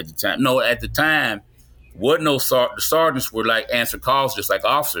was at the time. No, at the time, wasn't no the sergeants were like answer calls just like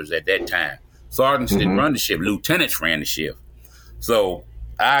officers at that time. Sergeants didn't run the shift. Lieutenants ran the shift. So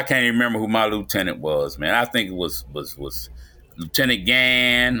I can't even remember who my lieutenant was, man. I think it was Lieutenant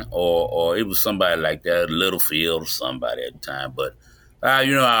Gann or it was somebody like that, Littlefield or somebody at the time. But,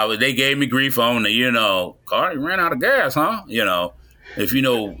 they gave me grief on the, Carter, you ran out of gas, huh? If you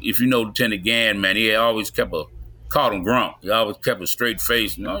know Lieutenant Gann, man, he always called him Grump. He always kept a straight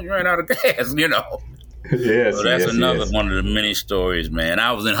face. You ran out of gas, Yes, so that's another one of the many stories, man.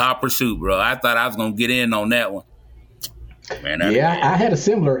 I was in hot pursuit, bro. I thought I was gonna get in on that one. Man, I had a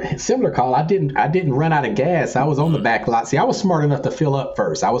similar call. I didn't run out of gas. I was on the back lot. See, I was smart enough to fill up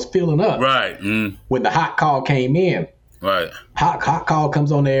first. I was filling up when the hot call came in. Right. Hot call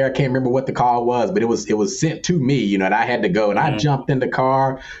comes on the air. I can't remember what the call was, but it was sent to me, and I had to go. And I jumped in the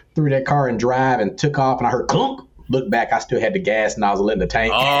car, threw that car in drive, and took off. And I heard clunk. Looked back, I still had the gas nozzle in the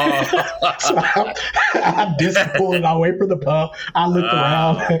tank. So I pulled it away from the pump. I looked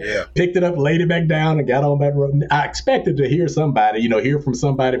around, picked it up, laid it back down, and got on back road. I expected to hear somebody, hear from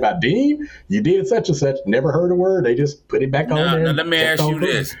somebody about, Dean, you did such and such. Never heard a word. They just put it back on there. Now, let me ask you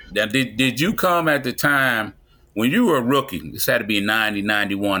this. Now, did you come at the time when you were a rookie? This had to be 90,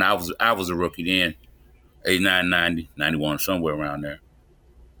 91. I was a rookie then, 89, 90, 91, somewhere around there.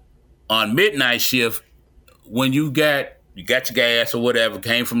 On midnight shift, when you got your gas or whatever,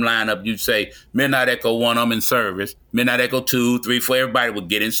 came from lineup, you'd say, Midnight Echo 1, I'm in service. Midnight Echo 2, 3, 4, everybody would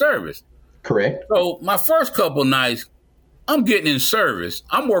get in service. Correct. So my first couple nights, I'm getting in service.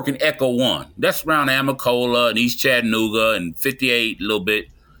 I'm working Echo 1. That's around Amacola and East Chattanooga and 58 a little bit.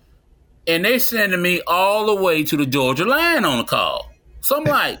 And they sending me all the way to the Georgia line on the call. So I'm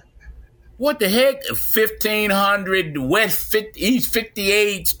like, what the heck? 1500 East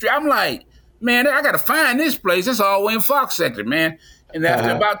 58th Street. I'm like, man, I got to find this place. It's all the way in Fox sector, man. And after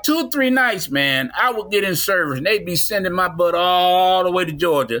about 2 or 3 nights, man, I would get in service, and they'd be sending my butt all the way to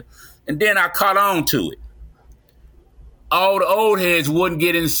Georgia. And then I caught on to it. All the old heads wouldn't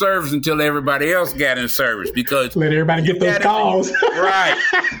get in service until everybody else got in service because... Let everybody get those calls. Right.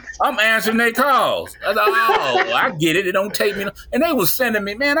 I'm answering their calls. I thought, I get it. It don't take me... And they was sending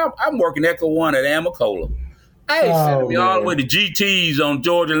me, man, I'm working Echo 1 at Amacola. Hey, sending me all the way to GT's on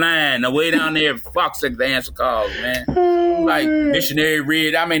Georgia line, the way down there, Fox sector to answer calls, man. Like Missionary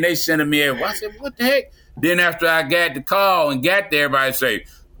Ridge. I mean, they sending me everywhere. I said, what the heck? Then after I got the call and got there, everybody say,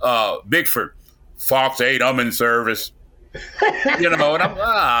 Bickford, Fox 8, I'm in service. And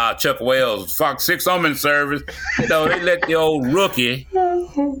I'm, Chuck Wells, Fox 6, I'm in service. They let the old rookie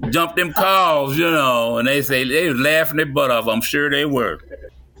jump them calls, and they say they was laughing their butt off. I'm sure they were.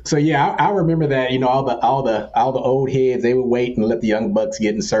 So yeah, I remember that. All the old heads, they would wait and let the young bucks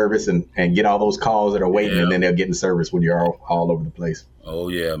get in service and get all those calls that are waiting, and then they'll get in service when you're all over the place. Oh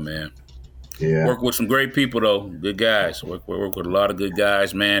yeah, man. Yeah. Work with some great people though, good guys. Work with a lot of good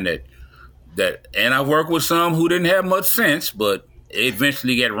guys, man. That, and I worked with some who didn't have much sense, but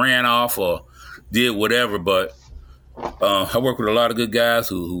eventually got ran off or did whatever. But I worked with a lot of good guys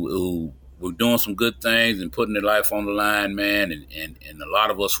who were doing some good things and putting their life on the line, man. And a lot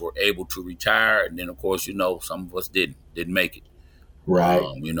of us were able to retire. And then, of course, some of us didn't make it. Right.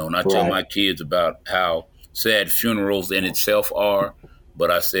 And I tell my kids about how sad funerals in itself are.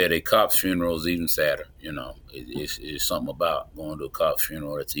 But I said a cop's funeral is even sadder. It's something about going to a cop's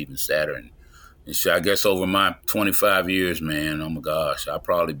funeral that's even sadder. And so I guess over my 25 years, man, oh my gosh, I've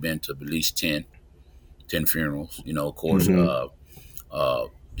probably been to at least 10 funerals. Of course, the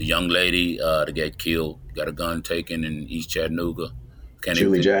young lady that got killed, got a gun taken in East Chattanooga.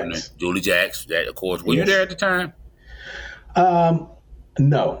 Julie Jacks. Julie Jacks, that, of course. Were you there at the time?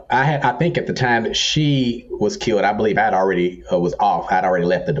 No. I think at the time that she was killed, I believe I'd already was off. I'd already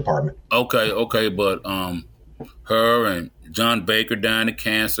left the department. Okay. But her and John Baker dying of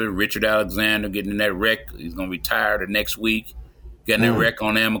cancer, Richard Alexander getting in that wreck. He's going to retire the next week. getting a wreck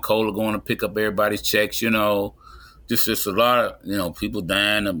on Amacola, going to pick up everybody's checks, Just a lot of, people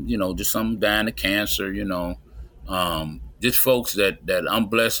dying of, just some dying of cancer, just folks that I'm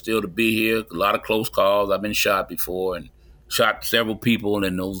blessed still to be here. A lot of close calls. I've been shot before and shot several people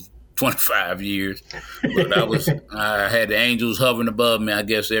in those 25 years. But I had the angels hovering above me, I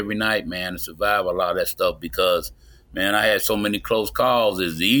guess, every night, man, to survive a lot of that stuff because, man, I had so many close calls.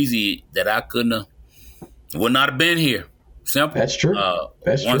 It's easy that I would not have been here. Simple. That's true.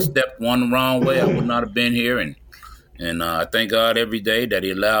 That's one step, one wrong way, I would not have been here. And I thank God every day that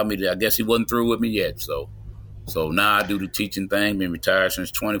he allowed me to, I guess he wasn't through with me yet. So now I do the teaching thing, been retired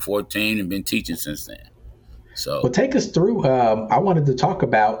since 2014 and been teaching since then. So, well, take us through. I wanted to talk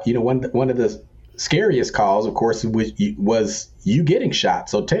about, one of the scariest calls, of course, was you getting shot.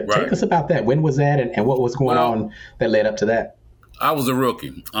 So take us about that. When was that, and what was going on that led up to that? I was a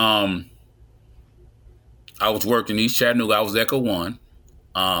rookie. I was working East Chattanooga. I was Echo 1.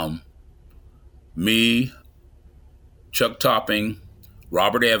 Me, Chuck Topping,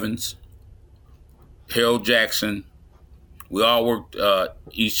 Robert Evans, Harold Jackson. We all worked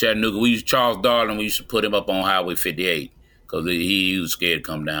East Chattanooga. We used Charles Darling. We used to put him up on Highway 58 because he was scared to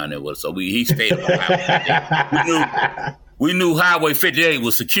come down there with us. So he stayed up on Highway 58. We knew Highway 58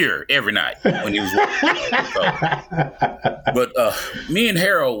 was secure every night when he was working. But me and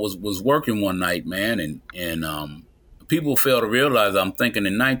Harold was working one night, man, and people fail to realize, I'm thinking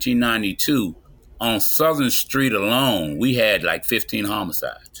in 1992, on Southern Street alone, we had like 15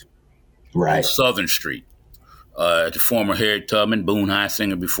 homicides. Right. On Southern Street. The former Harriet Tubman, Boone High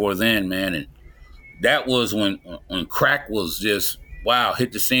singer before then, man. And that was when crack was just,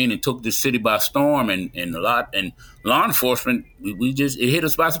 hit the scene and took the city by storm and law enforcement, it hit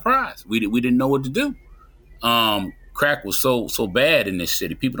us by surprise. We didn't know what to do. Crack was so bad in this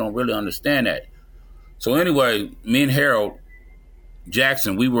city. People don't really understand that. So anyway, me and Harold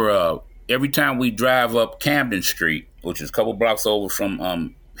Jackson, we were, every time we drive up Camden Street, which is a couple blocks over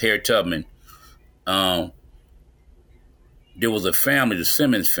from Harriet Tubman, there was a family, the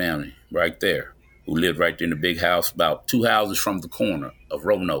Simmons family, right there, who lived right there in the big house, about 2 houses from the corner of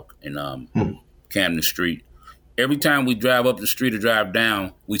Roanoke and Camden Street. Every time we drive up the street or drive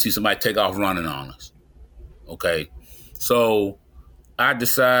down, we see somebody take off running on us. Okay, so I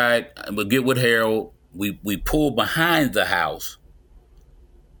decide we'll get with Harold. We pull behind the house,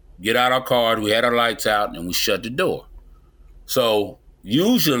 get out our cars. We had our lights out, and we shut the door. So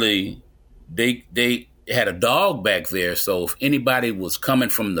usually they had a dog back there, so if anybody was coming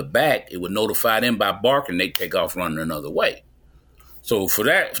from the back, it would notify them by barking. They'd take off running another way. So for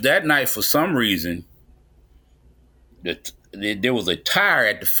that night, for some reason, there was a tire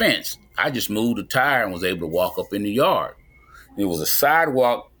at the fence. I just moved the tire and was able to walk up in the yard. There was a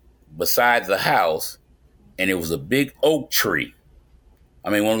sidewalk beside the house, and it was a big oak tree. I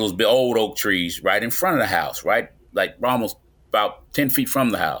mean, one of those big old oak trees right in front of the house, right? Like almost about 10 feet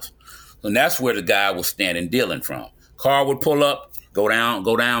from the house. And that's where the guy was standing dealing from. Car would pull up, go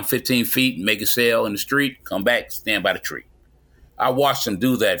down 15 feet, make a sale in the street, come back, stand by the tree. I watched him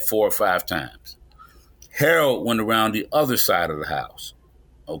do that 4 or 5 times. Harold went around the other side of the house.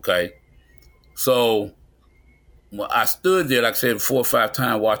 Okay? So I stood there, like I said, 4 or 5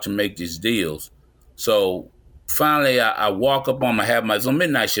 times, watching him make these deals. So finally, I walk up on it's on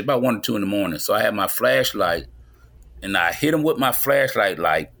midnight shift, about 1 or 2 in the morning. So I had my flashlight, and I hit him with my flashlight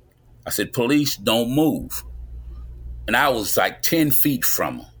light. I said, "Police, don't move." And I was like 10 feet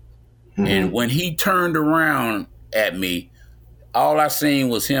from him. Mm-hmm. And when he turned around at me, all I seen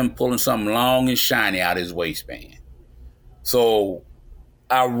was him pulling something long and shiny out of his waistband. So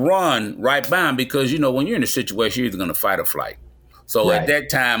I run right by him because, when you're in a situation, you're either going to fight or flight. So At that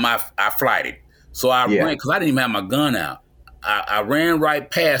time, I flighted. So I ran because I didn't even have my gun out. I ran right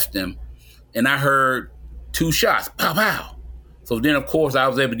past him, and I heard 2 shots, pow, pow. So then, of course, I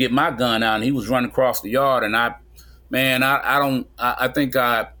was able to get my gun out, and he was running across the yard. And I think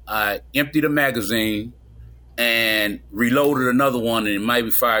I emptied a magazine and reloaded another one, and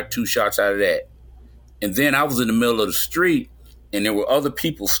maybe fired 2 shots out of that. And then I was in the middle of the street, and there were other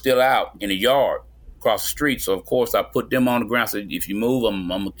people still out in the yard across the street. So, of course, I put them on the ground. I said, "If you move, I'm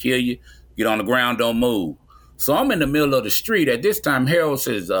going to kill you. Get on the ground, don't move." So I'm in the middle of the street. At this time, Harold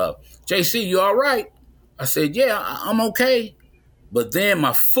says, "JC, you all right?" I said, "Yeah, I'm okay." But then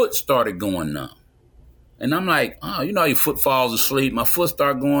my foot started going numb. And I'm like, your foot falls asleep. My foot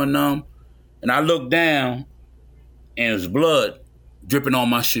started going numb. And I looked down, and there's blood dripping on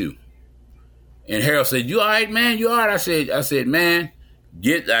my shoe. And Harold said, "You all right, man? You all right?" I said, "Man,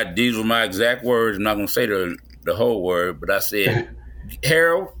 these were my exact words. I'm not going to say the whole word, but I said,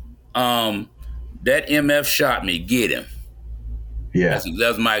 Harold, that MF shot me. Get him." Yeah.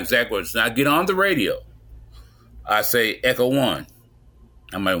 That's my exact words. And I get on the radio. I say, Echo 1.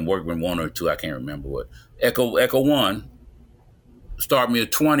 I might work with 1 or 2. I can't remember what. Echo 1. Start me a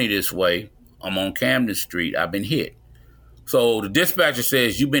 20 this way. I'm on Camden Street. I've been hit. So the dispatcher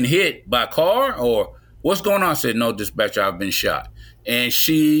says, you been hit by a car or what's going on? I said, no, dispatcher, I've been shot. And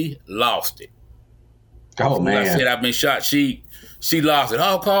she lost it. Oh, man. I said, I've been shot. She lost it.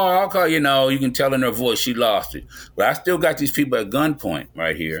 Oh, car. You know, you can tell in her voice she lost it. But I still got these people at gunpoint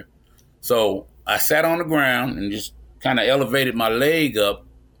right here. So I sat on the ground and just kind of elevated my leg up,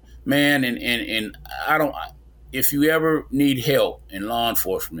 man. And I don't, if you ever need help in law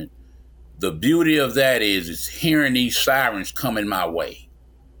enforcement, the beauty of that is hearing these sirens coming my way.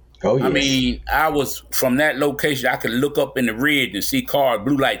 Oh, yes. I mean, I was from that location. I could look up in the ridge and see cars,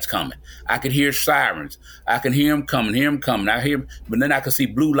 blue lights coming. I could hear sirens. I could hear them coming. But then I could see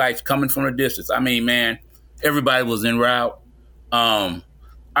blue lights coming from a distance. I mean, man, everybody was en route.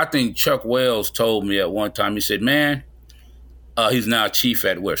 I think Chuck Wells told me at one time. He said, "Man, he's now chief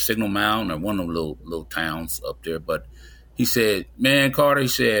at Signal Mountain or one of those little towns up there." But he said, "Man, Carter," he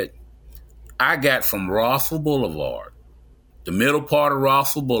said, "I got from Rossville Boulevard, the middle part of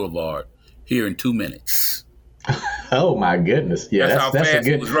Rossville Boulevard, here in 2 minutes." Oh my goodness! Yeah, that's how fast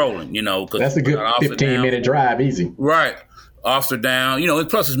it was rolling. You know, that's a good 15-minute drive, easy. Right, officer down. You know,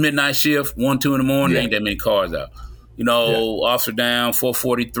 plus it's midnight shift, 1, 2 in the morning. Ain't that many cars out. You know, officer down,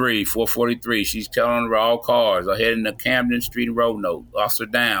 443. She's telling her all cars are heading to Camden Street and Roanoke. Officer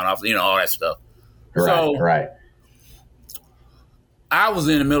down, you know, all that stuff. Right. I was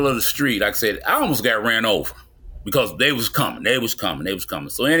in the middle of the street. Like I said, I almost got ran over because they was coming.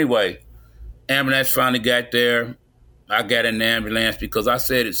 So anyway, ambulance finally got there. I got in the ambulance because I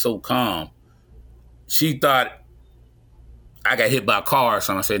said it so calm. She thought I got hit by a car or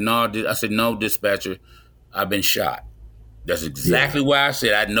something. I said, no, dispatcher, I've been shot. That's exactly why I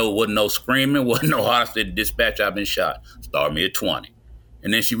said I know wasn't no screaming, wasn't no hard. I said, dispatcher, I've been shot. Start me at 20.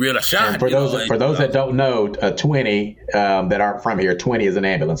 And then she realized shot. And for those that don't know, a 20 that aren't from here, 20 is an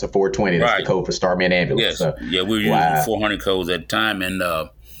ambulance. A 420, that's the code for Start Me an Ambulance. Yes. So, we were using 400 codes at the time. And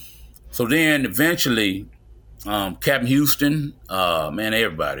so then eventually, Captain Houston, man,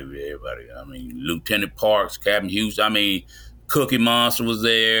 everybody. I mean, Lieutenant Parks, Captain Houston. I mean, Cookie Monster was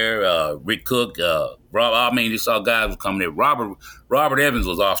there. Rick Cook, Rob. I mean, you saw guys were coming there. Robert Evans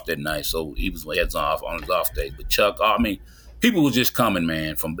was off that night, so he was heads off on his off day. But Chuck, I mean, people were just coming,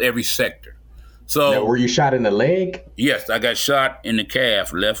 man, from every sector. So, now, were you shot in the leg? Yes, I got shot in the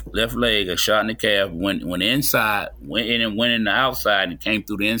calf, left leg. I shot in the calf. Went inside, went in the outside, and came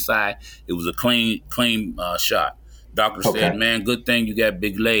through the inside. It was a clean shot. Doctor said, "Man, good thing you got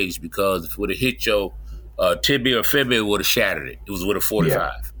big legs because if it would have hit your tibia or fibia, it would have shattered it. It was with a 45. Yeah.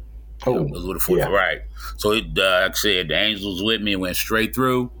 Oh, it was with a 45, right? So, like I said, the angels was with me and went straight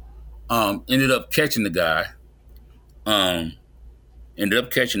through. Ended up catching the guy.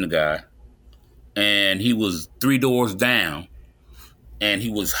 And he was 3 doors down, and he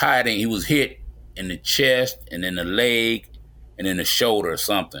was hiding. He was hit in the chest and in the leg and in the shoulder or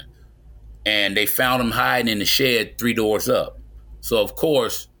something. And they found him hiding in the shed 3 doors up. So, of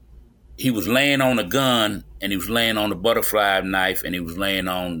course, he was laying on a gun, and he was laying on a butterfly knife, and he was laying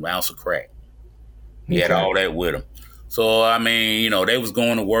on an ounce of crack. He had all that with him. So, I mean, you know, they was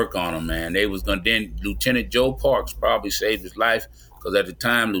going to work on him, man. Then Lieutenant Joe Parks probably saved his life because at the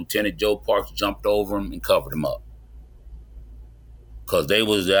time, Lieutenant Joe Parks jumped over him and covered him up. Because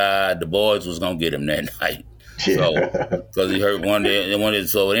the boys was going to get him that night. So, because he hurt one day.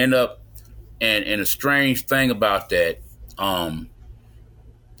 So it ended up, and a strange thing about that, 4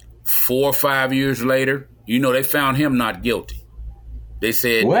 or 5 years later, you know, they found him not guilty. They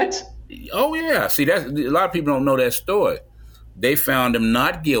said, what? Oh, yeah. See, a lot of people don't know that story. They found him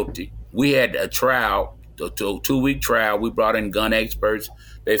not guilty. We had a trial, a 2-week trial. We brought in gun experts.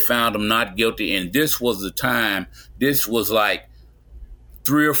 They found him not guilty. And this was the time, this was like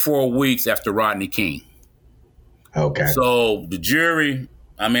 3 or 4 weeks after Rodney King. Okay. So the jury,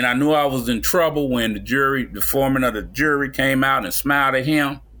 I mean, I knew I was in trouble when the foreman of the jury came out and smiled at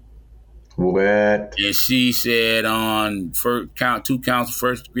him. What? And she said on 2 counts of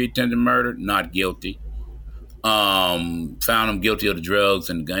first-degree attempted murder, not guilty. Found him guilty of the drugs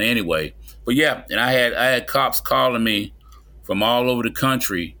and the gun anyway. But yeah, and I had cops calling me from all over the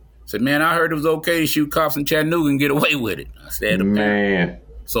country. Said, man, I heard it was okay to shoot cops in Chattanooga and get away with it. I said, man.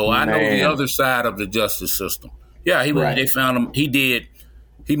 So I know the other side of the justice system. Yeah, they found him.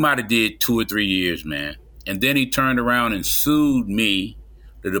 He might have did 2 or 3 years, man. And then he turned around and sued me,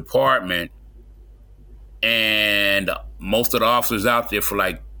 the department, and most of the officers out there for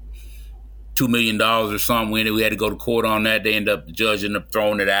like $2 million or something. We had to go to court on that. The judge ended up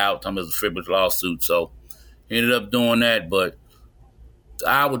throwing it out. Talking about the frivolous lawsuit. So he ended up doing that. But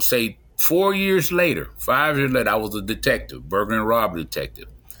I would say 5 years later, I was a detective, burglary and robbery detective.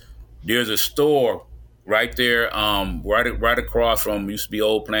 There's a store right there, right across from used to be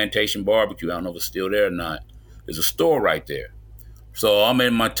Old Plantation Barbecue. I don't know if it's still there or not. There's a store right there. So I'm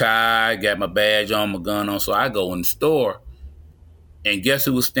in my tie, got my badge on, my gun on. So I go in the store, and guess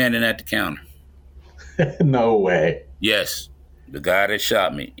who was standing at the counter? No way. Yes, the guy that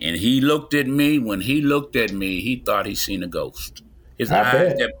shot me. And he looked at me. When he looked at me, he thought he seen a ghost. His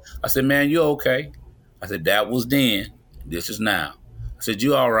eyes. I said, man, you okay? I said, that was then. This is now. I said,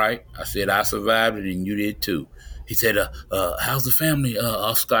 you all right? I said, I survived it and you did too. He said, how's the family,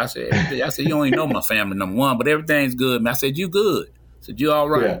 Oscar? I said, you don't even know my family, number one, but everything's good. I said, you good? I said, you all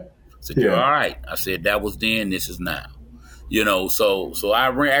right? Yeah. I said, you're all right. I said, that was then, this is now. So I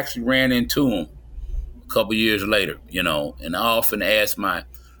actually ran into him a couple years later, and I often ask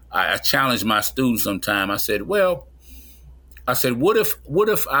I challenge my students sometime. I said, what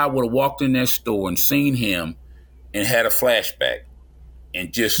if I would have walked in that store and seen him and had a flashback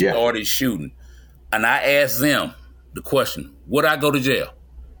and just started shooting? And I asked them the question, would I go to jail?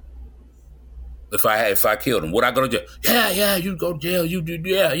 If I killed him, would I go to jail? Yeah, you go to jail, you do,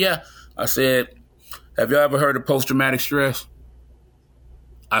 yeah. I said, have you ever heard of post-traumatic stress?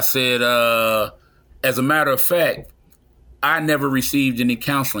 I said, as a matter of fact, I never received any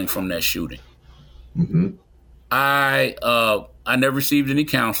counseling from that shooting. Mm-hmm. I never received any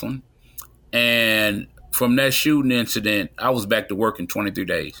counseling. And from that shooting incident, I was back to work in 23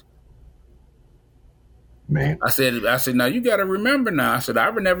 days. Man. I said, now you got to remember now. I said, I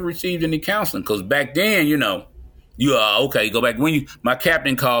never received any counseling because back then, you are okay. Go back. My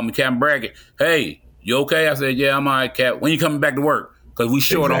captain called me, Captain Brackett. Hey, you okay? I said, yeah, I'm all right, Cap. When you coming back to work? Because we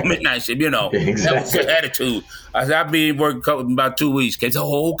short on midnight shift, Exactly. That was the attitude. I said, I'll be working about 2 weeks. He said,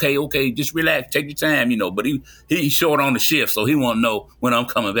 oh, okay, just relax, take your time, But he's short on the shift, so he won't know when I'm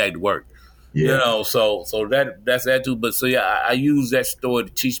coming back to work. Yeah. So that's that too. But so I use that story to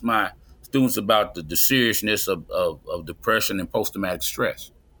teach my students about the seriousness of depression and post-traumatic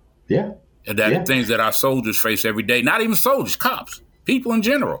stress. Yeah. And that are things that our soldiers face every day. Not even soldiers, cops, people in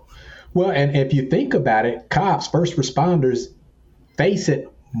general. Well, and if you think about it, cops, first responders face it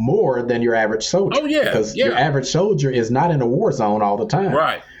more than your average soldier. Oh, yeah. Because your average soldier is not in a war zone all the time.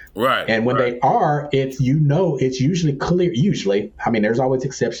 Right. And when they are, it's usually clear. Usually, I mean, there's always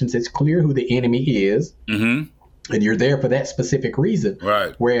exceptions. It's clear who the enemy is. Mm-hmm. And you're there for that specific reason.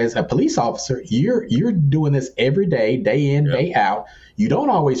 Right. Whereas a police officer, you're doing this every day, day in, day out. You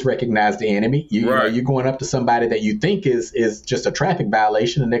don't always recognize the enemy. You're going up to somebody that you think is just a traffic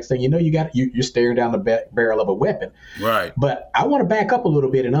violation. The next thing you know, you're staring down the barrel of a weapon. Right. But I want to back up a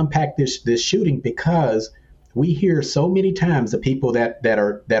little bit and unpack this shooting, because we hear so many times the people that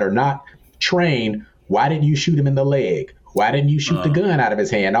are not trained. Why didn't you shoot him in the leg? Why didn't you shoot the gun out of his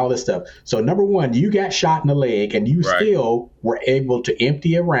hand? All this stuff. So number one, you got shot in the leg, and you still were able to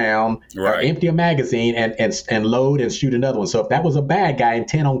empty a round or empty a magazine and load and shoot another one. So if that was a bad guy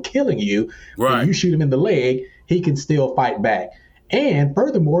intent on killing you, and you shoot him in the leg, he can still fight back. And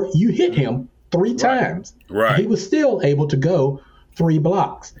furthermore, you hit him 3 times. Right. He was still able to go 3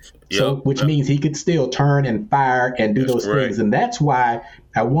 blocks. So, which means he could still turn and fire and do those things. And that's why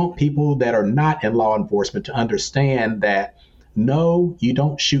I want people that are not in law enforcement to understand that, no, you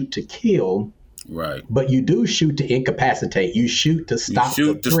don't shoot to kill, but you do shoot to incapacitate. You shoot to stop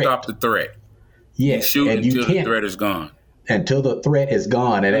the threat. Stop the threat. Yes. You shoot and until the threat is gone. Until the threat is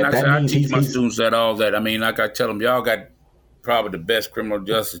gone. And that means I teach my students all that. I mean, like I tell them, y'all got probably the best criminal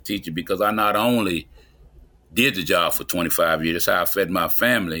justice teacher, because I not only did the job for 25 years, that's how I fed my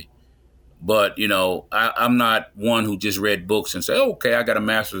family. But, I'm not one who just read books and say, okay, I got a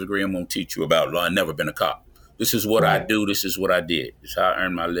master's degree, I'm going to teach you about law. I've never been a cop. This is what I do. This is what I did. This is how I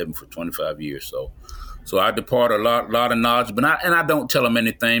earned my living for 25 years. So I depart a lot of knowledge, but I don't tell them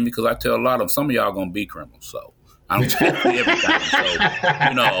anything, because I tell a lot of them, some of y'all going to be criminals. So I don't tell you everything.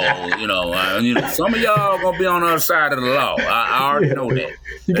 So, some of y'all going to be on the other side of the law. I already know that.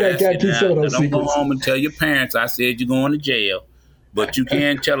 You got to keep some of those secrets. Don't go home and tell your parents I said you're going to jail. But you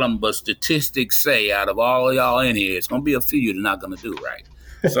can't tell them, but statistics say out of all of y'all in here, it's going to be a few that are not going to do right.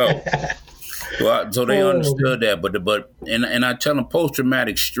 So they understood that. But I tell them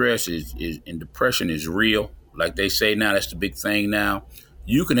post-traumatic stress is and depression is real. Like they say now, that's the big thing now.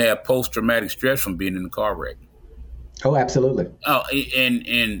 You can have post-traumatic stress from being in a car wreck. Oh, absolutely. Oh,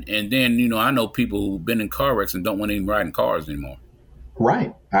 and then, I know people who've been in car wrecks and don't want to even ride in cars anymore.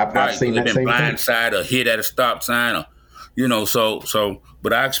 Right. I've seen that same thing. They've been blindsided or hit at a stop sign or You know,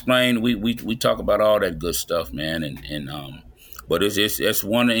 but I explained, we talk about all that good stuff, man. But it's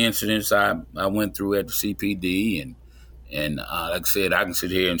one of the incidents I went through at the CPD. And like I said, I can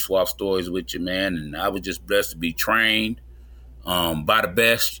sit here and swap stories with you, man. And I was just blessed to be trained by the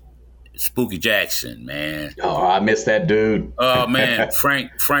best. Spooky Jackson, man. Oh, I miss that dude. Oh, man,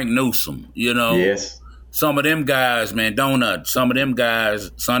 Frank Newsom, you know. Yes. Some of them guys, man, Donut, some of them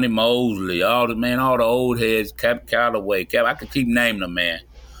guys, Sonny Mosley, all the old heads, Cap Calloway, I could keep naming them, man.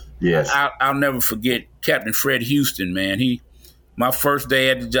 Yes. I'll never forget Captain Fred Houston, man. My first day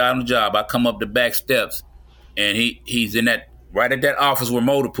at the job, I come up the back steps, and he's in that, right at that office where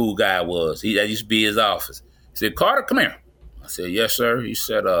Motor Pool guy was. That used to be his office. He said, Carter, come here. I said, yes, sir. He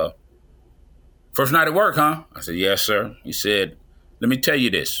said, first night at work, huh? I said, yes, sir. He said, let me tell you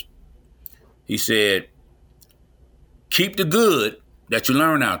this. He said, keep the good that you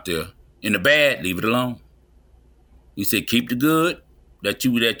learn out there, and the bad, leave it alone. He said, keep the good that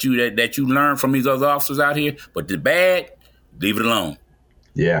you learn from these other officers out here, but the bad, leave it alone.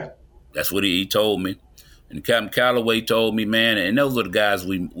 Yeah. That's what he told me. And Captain Calloway told me, man, and those are the guys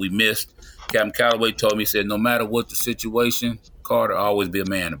we missed. Captain Calloway told me, he said, no matter what the situation, Carter, always be a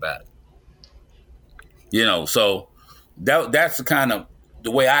man about it. You know, so that's the kind of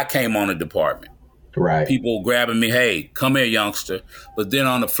the way I came on the department. Right. People grabbing me, hey, come here, youngster. But then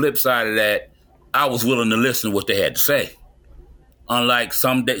on the flip side of that, I was willing to listen to what they had to say. Unlike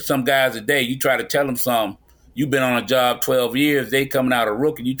some guys today, you try to tell them something. You've been on a job 12 years. They coming out a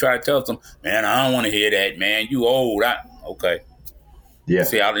rookie. You try to tell them, man, I don't want to hear that, man. You old. Okay.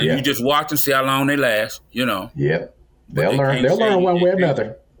 Yeah. You just watch and see how long they last, you know. Yep. They'll learn one way or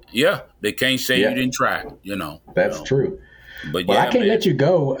another. Yeah. They can't say you didn't try, you know. That's true. But I can't let you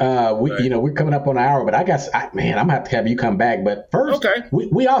go. We're coming up on an hour, but I'm gonna have to have you come back. But first,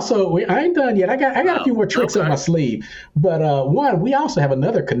 we also I ain't done yet. I got a few more tricks up my sleeve. But we also have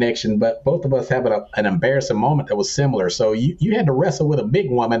another connection. But both of us have an embarrassing moment that was similar. So you had to wrestle with a big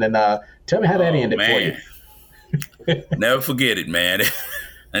woman, and tell me how that ended for you. Never forget it, man.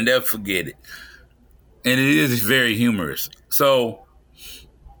 I never forget it, and it is very humorous. So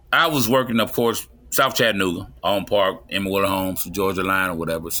I was working, of course, South Chattanooga, on Park, Emma Willer Homes, Georgia Line or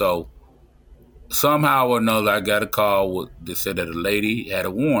whatever. So somehow or another, I got a call that said that a lady had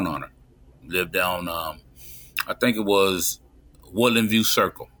a warrant on her. Lived down, I think it was Woodland View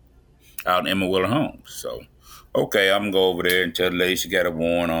Circle out in Emma Willer Homes. So, okay, I'm going to go over there and tell the lady she got a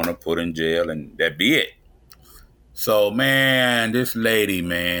warrant on her, put her in jail, and that'd be it. So, man, this lady,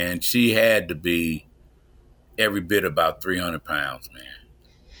 man, she had to be every bit about 300 pounds, man.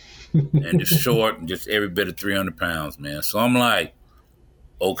 And just short, and just every bit of 300 pounds, man. So I'm like,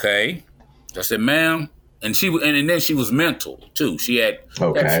 okay. I said, ma'am, and then she was mental too. She had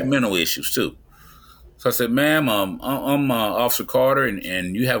some mental issues too. So I said, ma'am, I'm Officer Carter,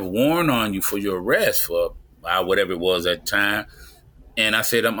 and you have a warrant on you for your arrest for whatever it was at the time. And I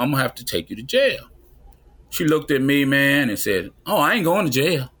said, I'm gonna have to take you to jail. She looked at me, man, and said, oh, I ain't going to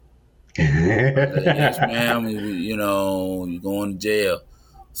jail. I said, yes, ma'am, you're going to jail.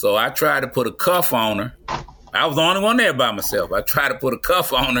 So I tried to put a cuff on her. I was the only one there by myself. I tried to put a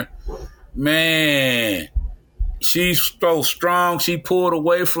cuff on her. Man, she's so strong. She pulled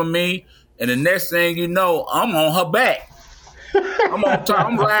away from me. And the next thing you know, I'm on her back. I'm on top.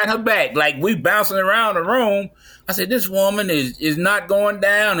 I'm riding her back. Like we bouncing around the room. I said, this woman is not going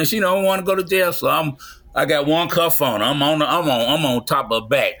down and she don't want to go to jail. So I got one cuff on her. I'm on top of her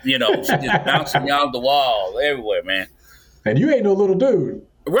back. You know, she just bouncing off the wall everywhere, man. And you ain't no little dude.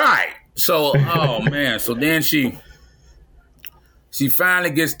 Right. So, oh man. So then she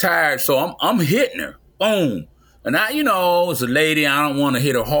finally gets tired. So I'm hitting her. Boom. And I, as a lady, I don't want to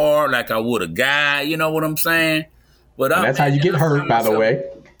hit her hard like I would a guy. You know what I'm saying? But that's how you get hurt, by the way.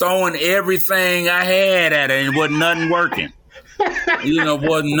 Throwing everything I had at her, and wasn't nothing working.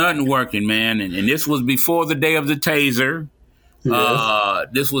 Wasn't nothing working, man. And this was before the day of the taser. Yes.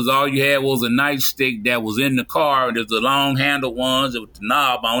 This was all you had was a nightstick that was in the car. There's the long handled ones with the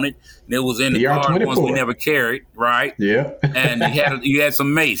knob on it. And it was in the car. The ones we never carried, right? Yeah. And you had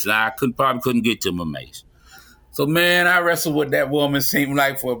some mace. I probably couldn't get to my mace. So, man, I wrestled with that woman, seemed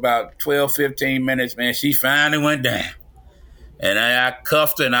like for about 12, 15 minutes, man. She finally went down. And I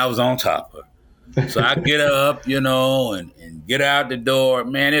cuffed her and I was on top of her. So I get her up, and get out the door.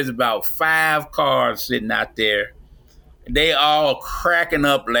 Man, there's about 5 cars sitting out there. They all cracking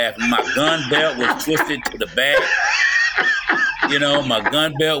up laughing. My gun belt was twisted to the back. My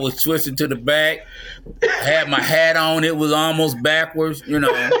gun belt was twisted to the back. I had my hat on. It was almost backwards.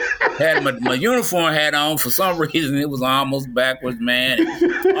 Had my uniform hat on. For some reason, it was almost backwards, man.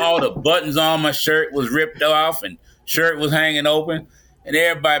 And all the buttons on my shirt was ripped off. And shirt was hanging open, and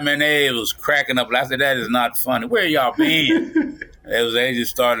everybody, man, they was cracking up. I said, that is not funny. Where y'all been? They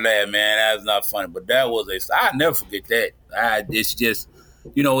just started laughing, man. That's not funny. But that was I'll never forget that. It's just,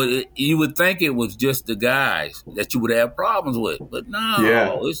 you know, you would think it was just the guys that you would have problems with. But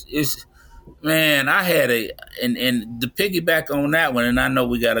no, it's man, I had and to piggyback on that one, and I know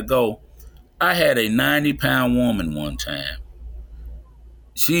we got to go, I had a 90-pound woman one time.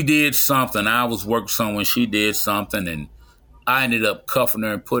 She did something. I was working somewhere. She did something, and I ended up cuffing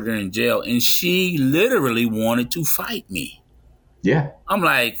her and putting her in jail. And she literally wanted to fight me. Yeah. I'm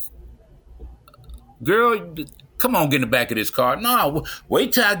like, girl, come on, get in the back of this car. No,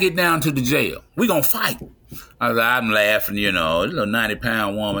 wait till I get down to the jail. We gonna fight. I'm laughing, you know, a little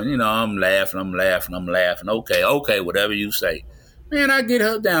 90-pound woman, you know, I'm laughing. Okay, whatever you say. Man, I get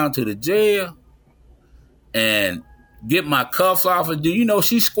her down to the jail and get my cuffs off her. Do you know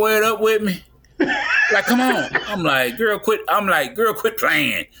she squared up with me? Like, come on. I'm like, girl, quit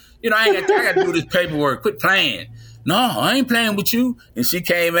playing. You know, I got to do this paperwork. Quit playing. No, I ain't playing with you. And she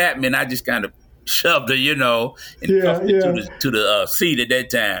came at me, and I just kind of shoved her, you know, and cuffed her to the seat at that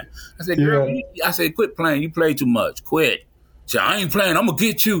time. I said, girl, I said, quit playing. You play too much. Quit. She said, I ain't playing. I'm going to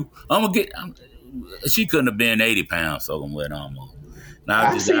get you. She couldn't have been 80 pounds soaking wet almost.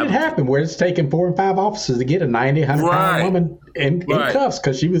 I've seen it happen where it's taken 4 and 5 officers to get a 90, 100-pound woman in cuffs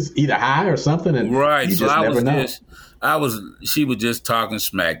because she was either high or something, and you just never know. She was just talking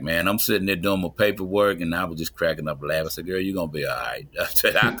smack, man. I'm sitting there doing my paperwork, and I was just cracking up laughing. I said, girl, you're going to be all right. I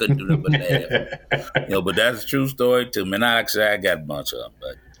said, I couldn't do nothing but laugh. You know, but that's a true story, too. Man, I got a bunch of them.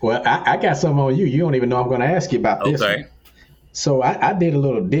 But. Well, I got something on you. You don't even know I'm going to ask you about this one. So I did a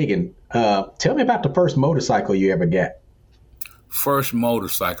little digging. Tell me about the first motorcycle you ever got. First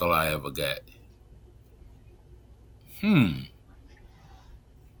motorcycle I ever got.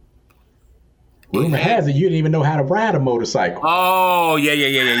 Rumor has it you didn't even know how to ride a motorcycle. Oh,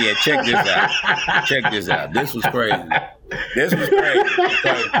 yeah. Check this out. This was crazy.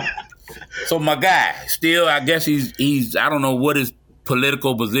 So my guy, still, I guess he's I don't know what his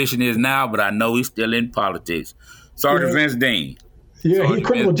political position is now, but I know he's still in politics. Sergeant Vince Dean. Yeah, he's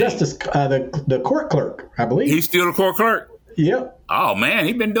criminal justice, the court clerk, I believe. He's still the court clerk? Yep. Oh, man,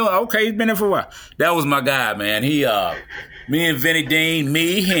 he's been there for a while. That was my guy, man. He, me and Vinny Dean,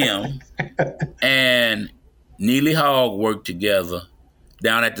 him, and Neely Hogg worked together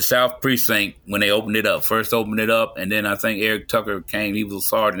down at the South Precinct when they opened it up. First opened it up, and then I think Eric Tucker came. He was a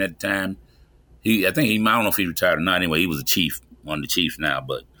sergeant at the time. I don't know if he retired or not. Anyway, he was a chief, one of the chiefs now,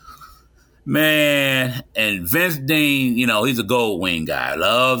 but man, and Vince Dean, you know, he's a Goldwing guy.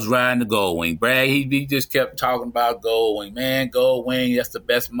 Loves riding the Goldwing. Brad, he just kept talking about Goldwing. Man, Goldwing, that's the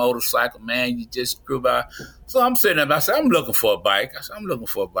best motorcycle, man. You just screw by. So I'm sitting there, I said, I'm looking for a bike.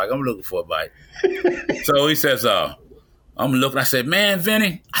 So he says, I'm looking. I said, man,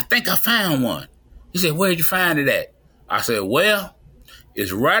 Vinny, I think I found one. He said, where'd you find it at? I said, well,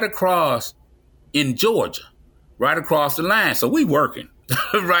 it's right across in Georgia, right across the line. So we working.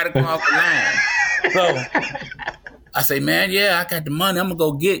 Right across the line. So I say, man, yeah, I got the money. I'm gonna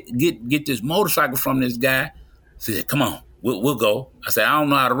go get this motorcycle from this guy. He said, come on, we'll go. I said, I don't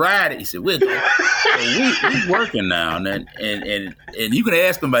know how to ride it. He said, we'll go. So we working now, and you can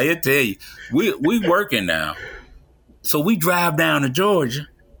ask him, but he'll tell you we working now. So we drive down to Georgia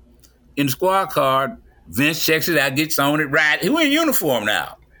in the squad car. Vince checks it out, gets on it, ride. We're in uniform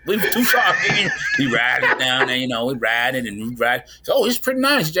now. We were too far. He riding down there, you know, we riding and we ride. So, it's pretty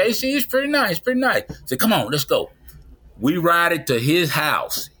nice, JC. It's pretty nice. I said, come on, let's go. We ride it to his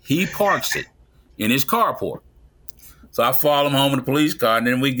house. He parks it in his carport. So I follow him home in the police car, and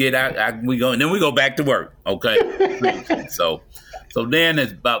then we get out. And we go back to work. Okay. So then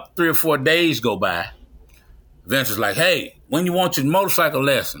it's about 3 or 4 days go by. Vince is like, hey, when you want your motorcycle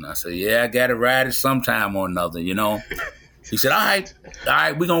lesson? I said, yeah, I got to ride it sometime or another, you know. He said, all right,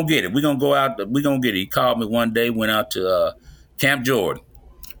 we're going to get it. We're going to go out. We're going to get it. He called me one day, went out to Camp Jordan.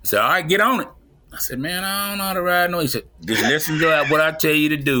 He said, all right, get on it. I said, man, I don't know how to ride. No. He said, just listen to what I tell you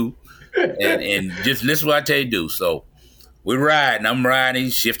to do and just listen to what I tell you to do. So we're riding. I'm riding.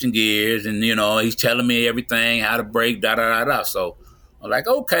 He's shifting gears and, you know, he's telling me everything, how to brake, da-da-da-da. So I'm like,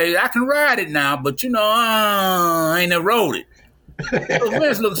 okay, I can ride it now, but, you know, I ain't never rode it. So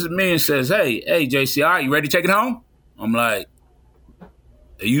Vince looks at me and says, hey, JC, all right, you ready to take it home? I'm like,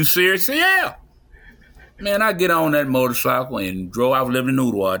 are you serious? Yeah. Man, I get on that motorcycle and drove. I was living in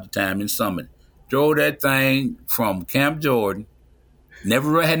Ooltewah at the time in Summit. Drove that thing from Camp Jordan.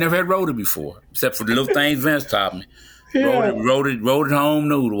 Never had rode it before, except for the little things Vince taught me. Rode it home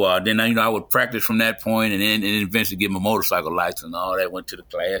in Ooltewah. Then I would practice from that point, and then eventually get my motorcycle license and all that. Went to the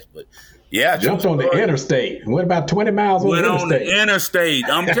class, but yeah, jumped on the interstate. Went about 20 miles on the interstate. Went on the interstate.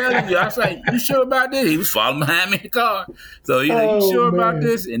 I'm telling you, I was like, "You sure about this?" He was following behind me in the car. So you sure about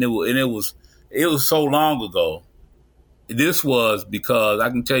this? And it was so long ago. This was because I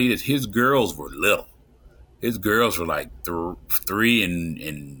can tell you this: his girls were little. His girls were like 3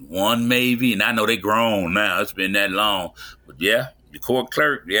 and 1 maybe, and I know they grown now. It's been that long, but yeah, the court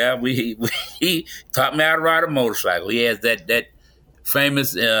clerk, yeah, he taught me how to ride a motorcycle. He has that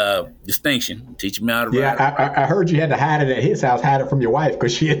famous distinction, teaching me how to ride. Yeah, I heard you had to hide it at his house, hide it from your wife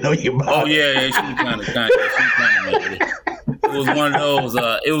because she didn't know you bought it. Oh yeah, she kind of made it. It was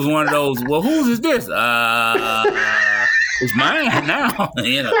one of those. Well, whose is this? It's mine now.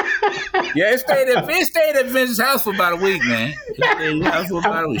 Yeah, it stayed at Vince's house for about a week, man. It stayed at his house for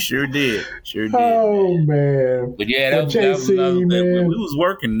about a week. Sure did. Oh man. But yeah, that was man. We was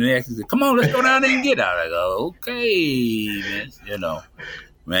working. And they said, "Come on, let's go down there and get out." I go, "Okay, Vince."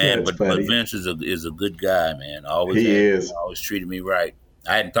 Man. But Vince is a good guy, man. Always treated me right.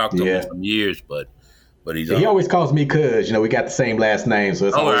 I hadn't talked to him in some years, but he always calls me Cuz. We got the same last name, so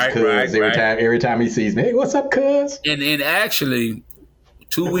it's always Cuz every time he sees me. Hey, what's up, Cuz? And actually,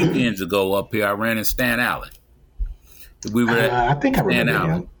 2 weekends ago up here, I ran in Stan Allen. We were at I think I remember Stan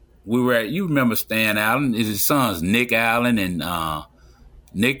Allen. We were at. You remember Stan Allen? It's his sons, Nick Allen, and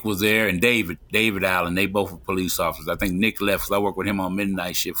Nick was there, and David Allen. They both were police officers. I think Nick left because I worked with him on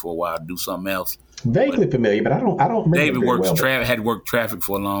midnight shift for a while to do something else. Vaguely familiar, but I don't remember. David had worked traffic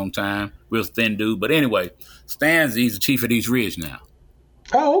for a long time. Real thin dude. But anyway, Stan's he's the chief at East Ridge now.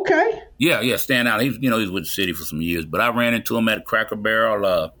 Oh, okay. Yeah, Stan Allen. He's with the city for some years. But I ran into him at a Cracker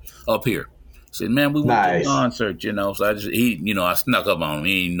Barrel up here. Said, "Man, we went to a concert, So I I snuck up on him.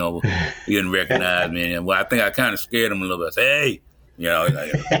 He didn't know, he didn't recognize me. And I think I kind of scared him a little bit. I said, "Hey,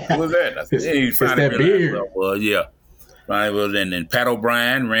 who was that?" I said, "Hey, it's that beard." Well, yeah. And Pat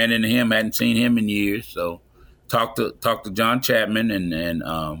O'Brien, ran into him, hadn't seen him in years. So talked to John Chapman and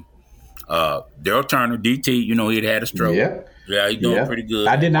Daryl Turner, DT. He had a stroke. Yeah, he's doing pretty good.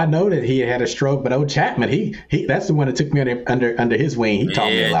 I did not know that he had a stroke, but old Chapman, he that's the one that took me under his wing. He taught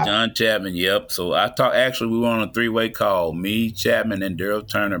me a lot. John Chapman, yep. So actually we were on a 3-way call, me, Chapman, and Daryl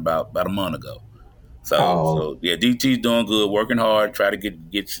Turner about a month ago. So DT's doing good, working hard, try to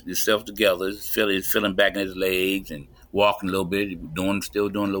get himself together. He's feeling back in his legs and walking a little bit, still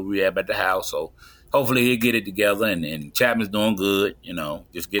doing a little rehab at the house. So hopefully he'll get it together. And Chapman's doing good,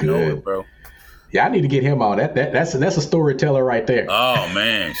 just getting over it, bro. Yeah, I need to get him on. That's a storyteller right there. Oh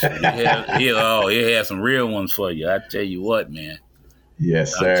man, he has some real ones for you. I tell you what, man.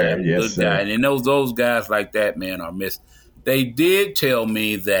 Yes, sir. Yes, sir. Guy. And those guys like that, man, are missed. They did tell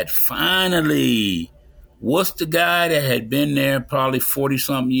me that finally, what's the guy that had been there probably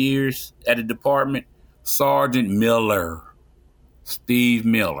 40-something years at the department? Sergeant Miller, Steve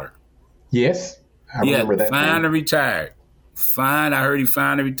Miller. Yes, I remember that. Finally retired. I heard he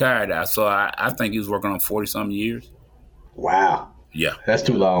finally retired. So I think he was working on 40-something years. Wow. Yeah. That's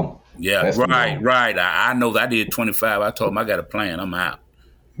too long. Yeah, right. I know that I did 25. I told him I got a plan. I'm out.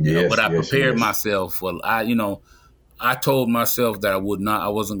 But I prepared myself for, I told myself that I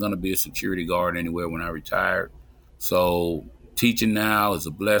wasn't going to be a security guard anywhere when I retired. So teaching now is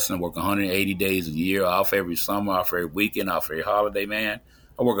a blessing. I work 180 days a year, off every summer, off every weekend, off every holiday, man.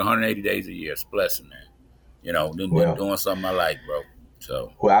 I work 180 days a year. It's a blessing, man. Doing something I like, bro.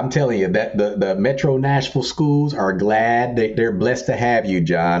 So, well, I'm telling you that the Metro Nashville schools are glad they're blessed to have you,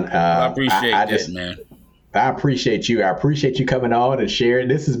 John. I appreciate that, man. I appreciate you. I appreciate you coming on and sharing.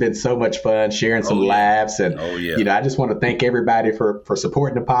 This has been so much fun, sharing some laughs. And, I just want to thank everybody for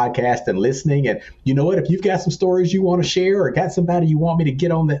supporting the podcast and listening. And you know what? If you've got some stories you want to share or got somebody you want me to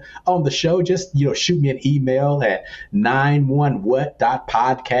get on the show, just, shoot me an email at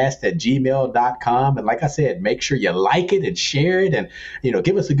 911what.podcast@gmail.com. And like I said, make sure you like it and share it and,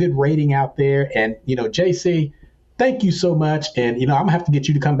 give us a good rating out there. And, JC, thank you so much. And, I'm going to have to get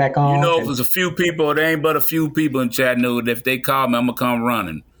you to come back on. If there's a few people, there ain't but a few people in Chattanooga. If they call me, I'm going to come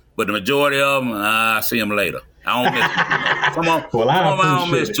running. But the majority of them, I see them later. I don't miss Come on. Well, I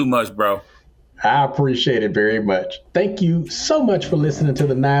don't miss too much, bro. I appreciate it very much. Thank you so much for listening to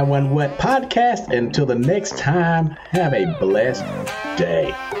the 911 What podcast. Until the next time, have a blessed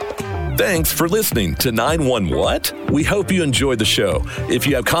day. Thanks for listening to 911 What? We hope you enjoyed the show. If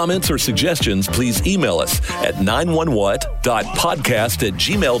you have comments or suggestions, please email us at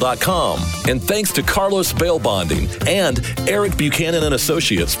 911what.podcast@gmail.com. And thanks to Carlos Bail Bonding and Eric Buchanan and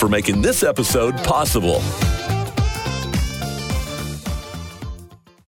Associates for making this episode possible.